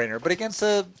a no-brainer. But against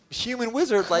a human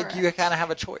wizard, like, you kind of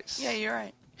have a choice. Yeah, you're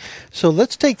right. So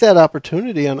let's take that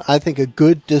opportunity and I think a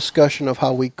good discussion of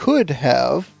how we could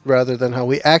have, rather than how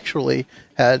we actually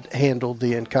had handled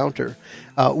the encounter.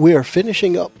 We are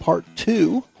finishing up part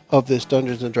 2 of this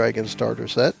Dungeons & Dragons starter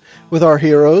set with our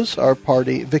heroes, our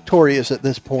party, victorious at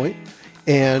this point.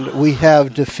 And we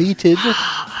have defeated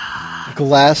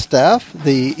Glassstaff,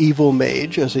 the evil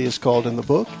mage, as he is called in the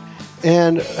book,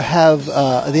 and have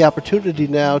the opportunity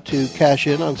now to cash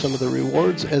in on some of the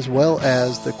rewards as well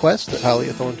as the quest that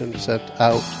Halia Thornton sent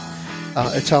out.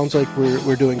 It sounds like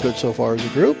we're doing good so far as a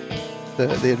group.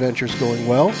 The adventure's going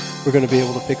well. We're going to be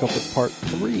able to pick up with part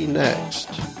 3 next.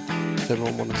 Does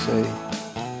everyone want to say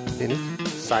anything?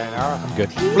 Sayonara. I'm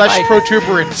good. Flesh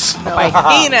protuberance. My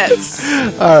penis.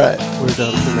 All right, we're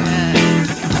done for now.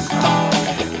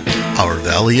 Our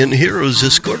valiant heroes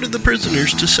escorted the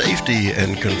prisoners to safety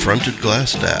and confronted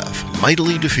Glassstaff,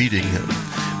 mightily defeating him.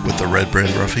 With the Red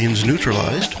Brand Ruffians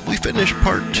neutralized, we finished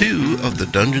Part 2 of the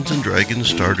Dungeons & Dragons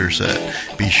starter set.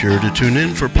 Be sure to tune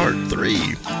in for Part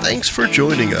 3. Thanks for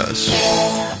joining us.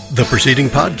 The preceding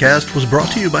podcast was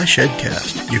brought to you by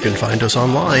Shedcast. You can find us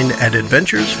online at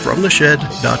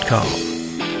adventuresfromtheshed.com.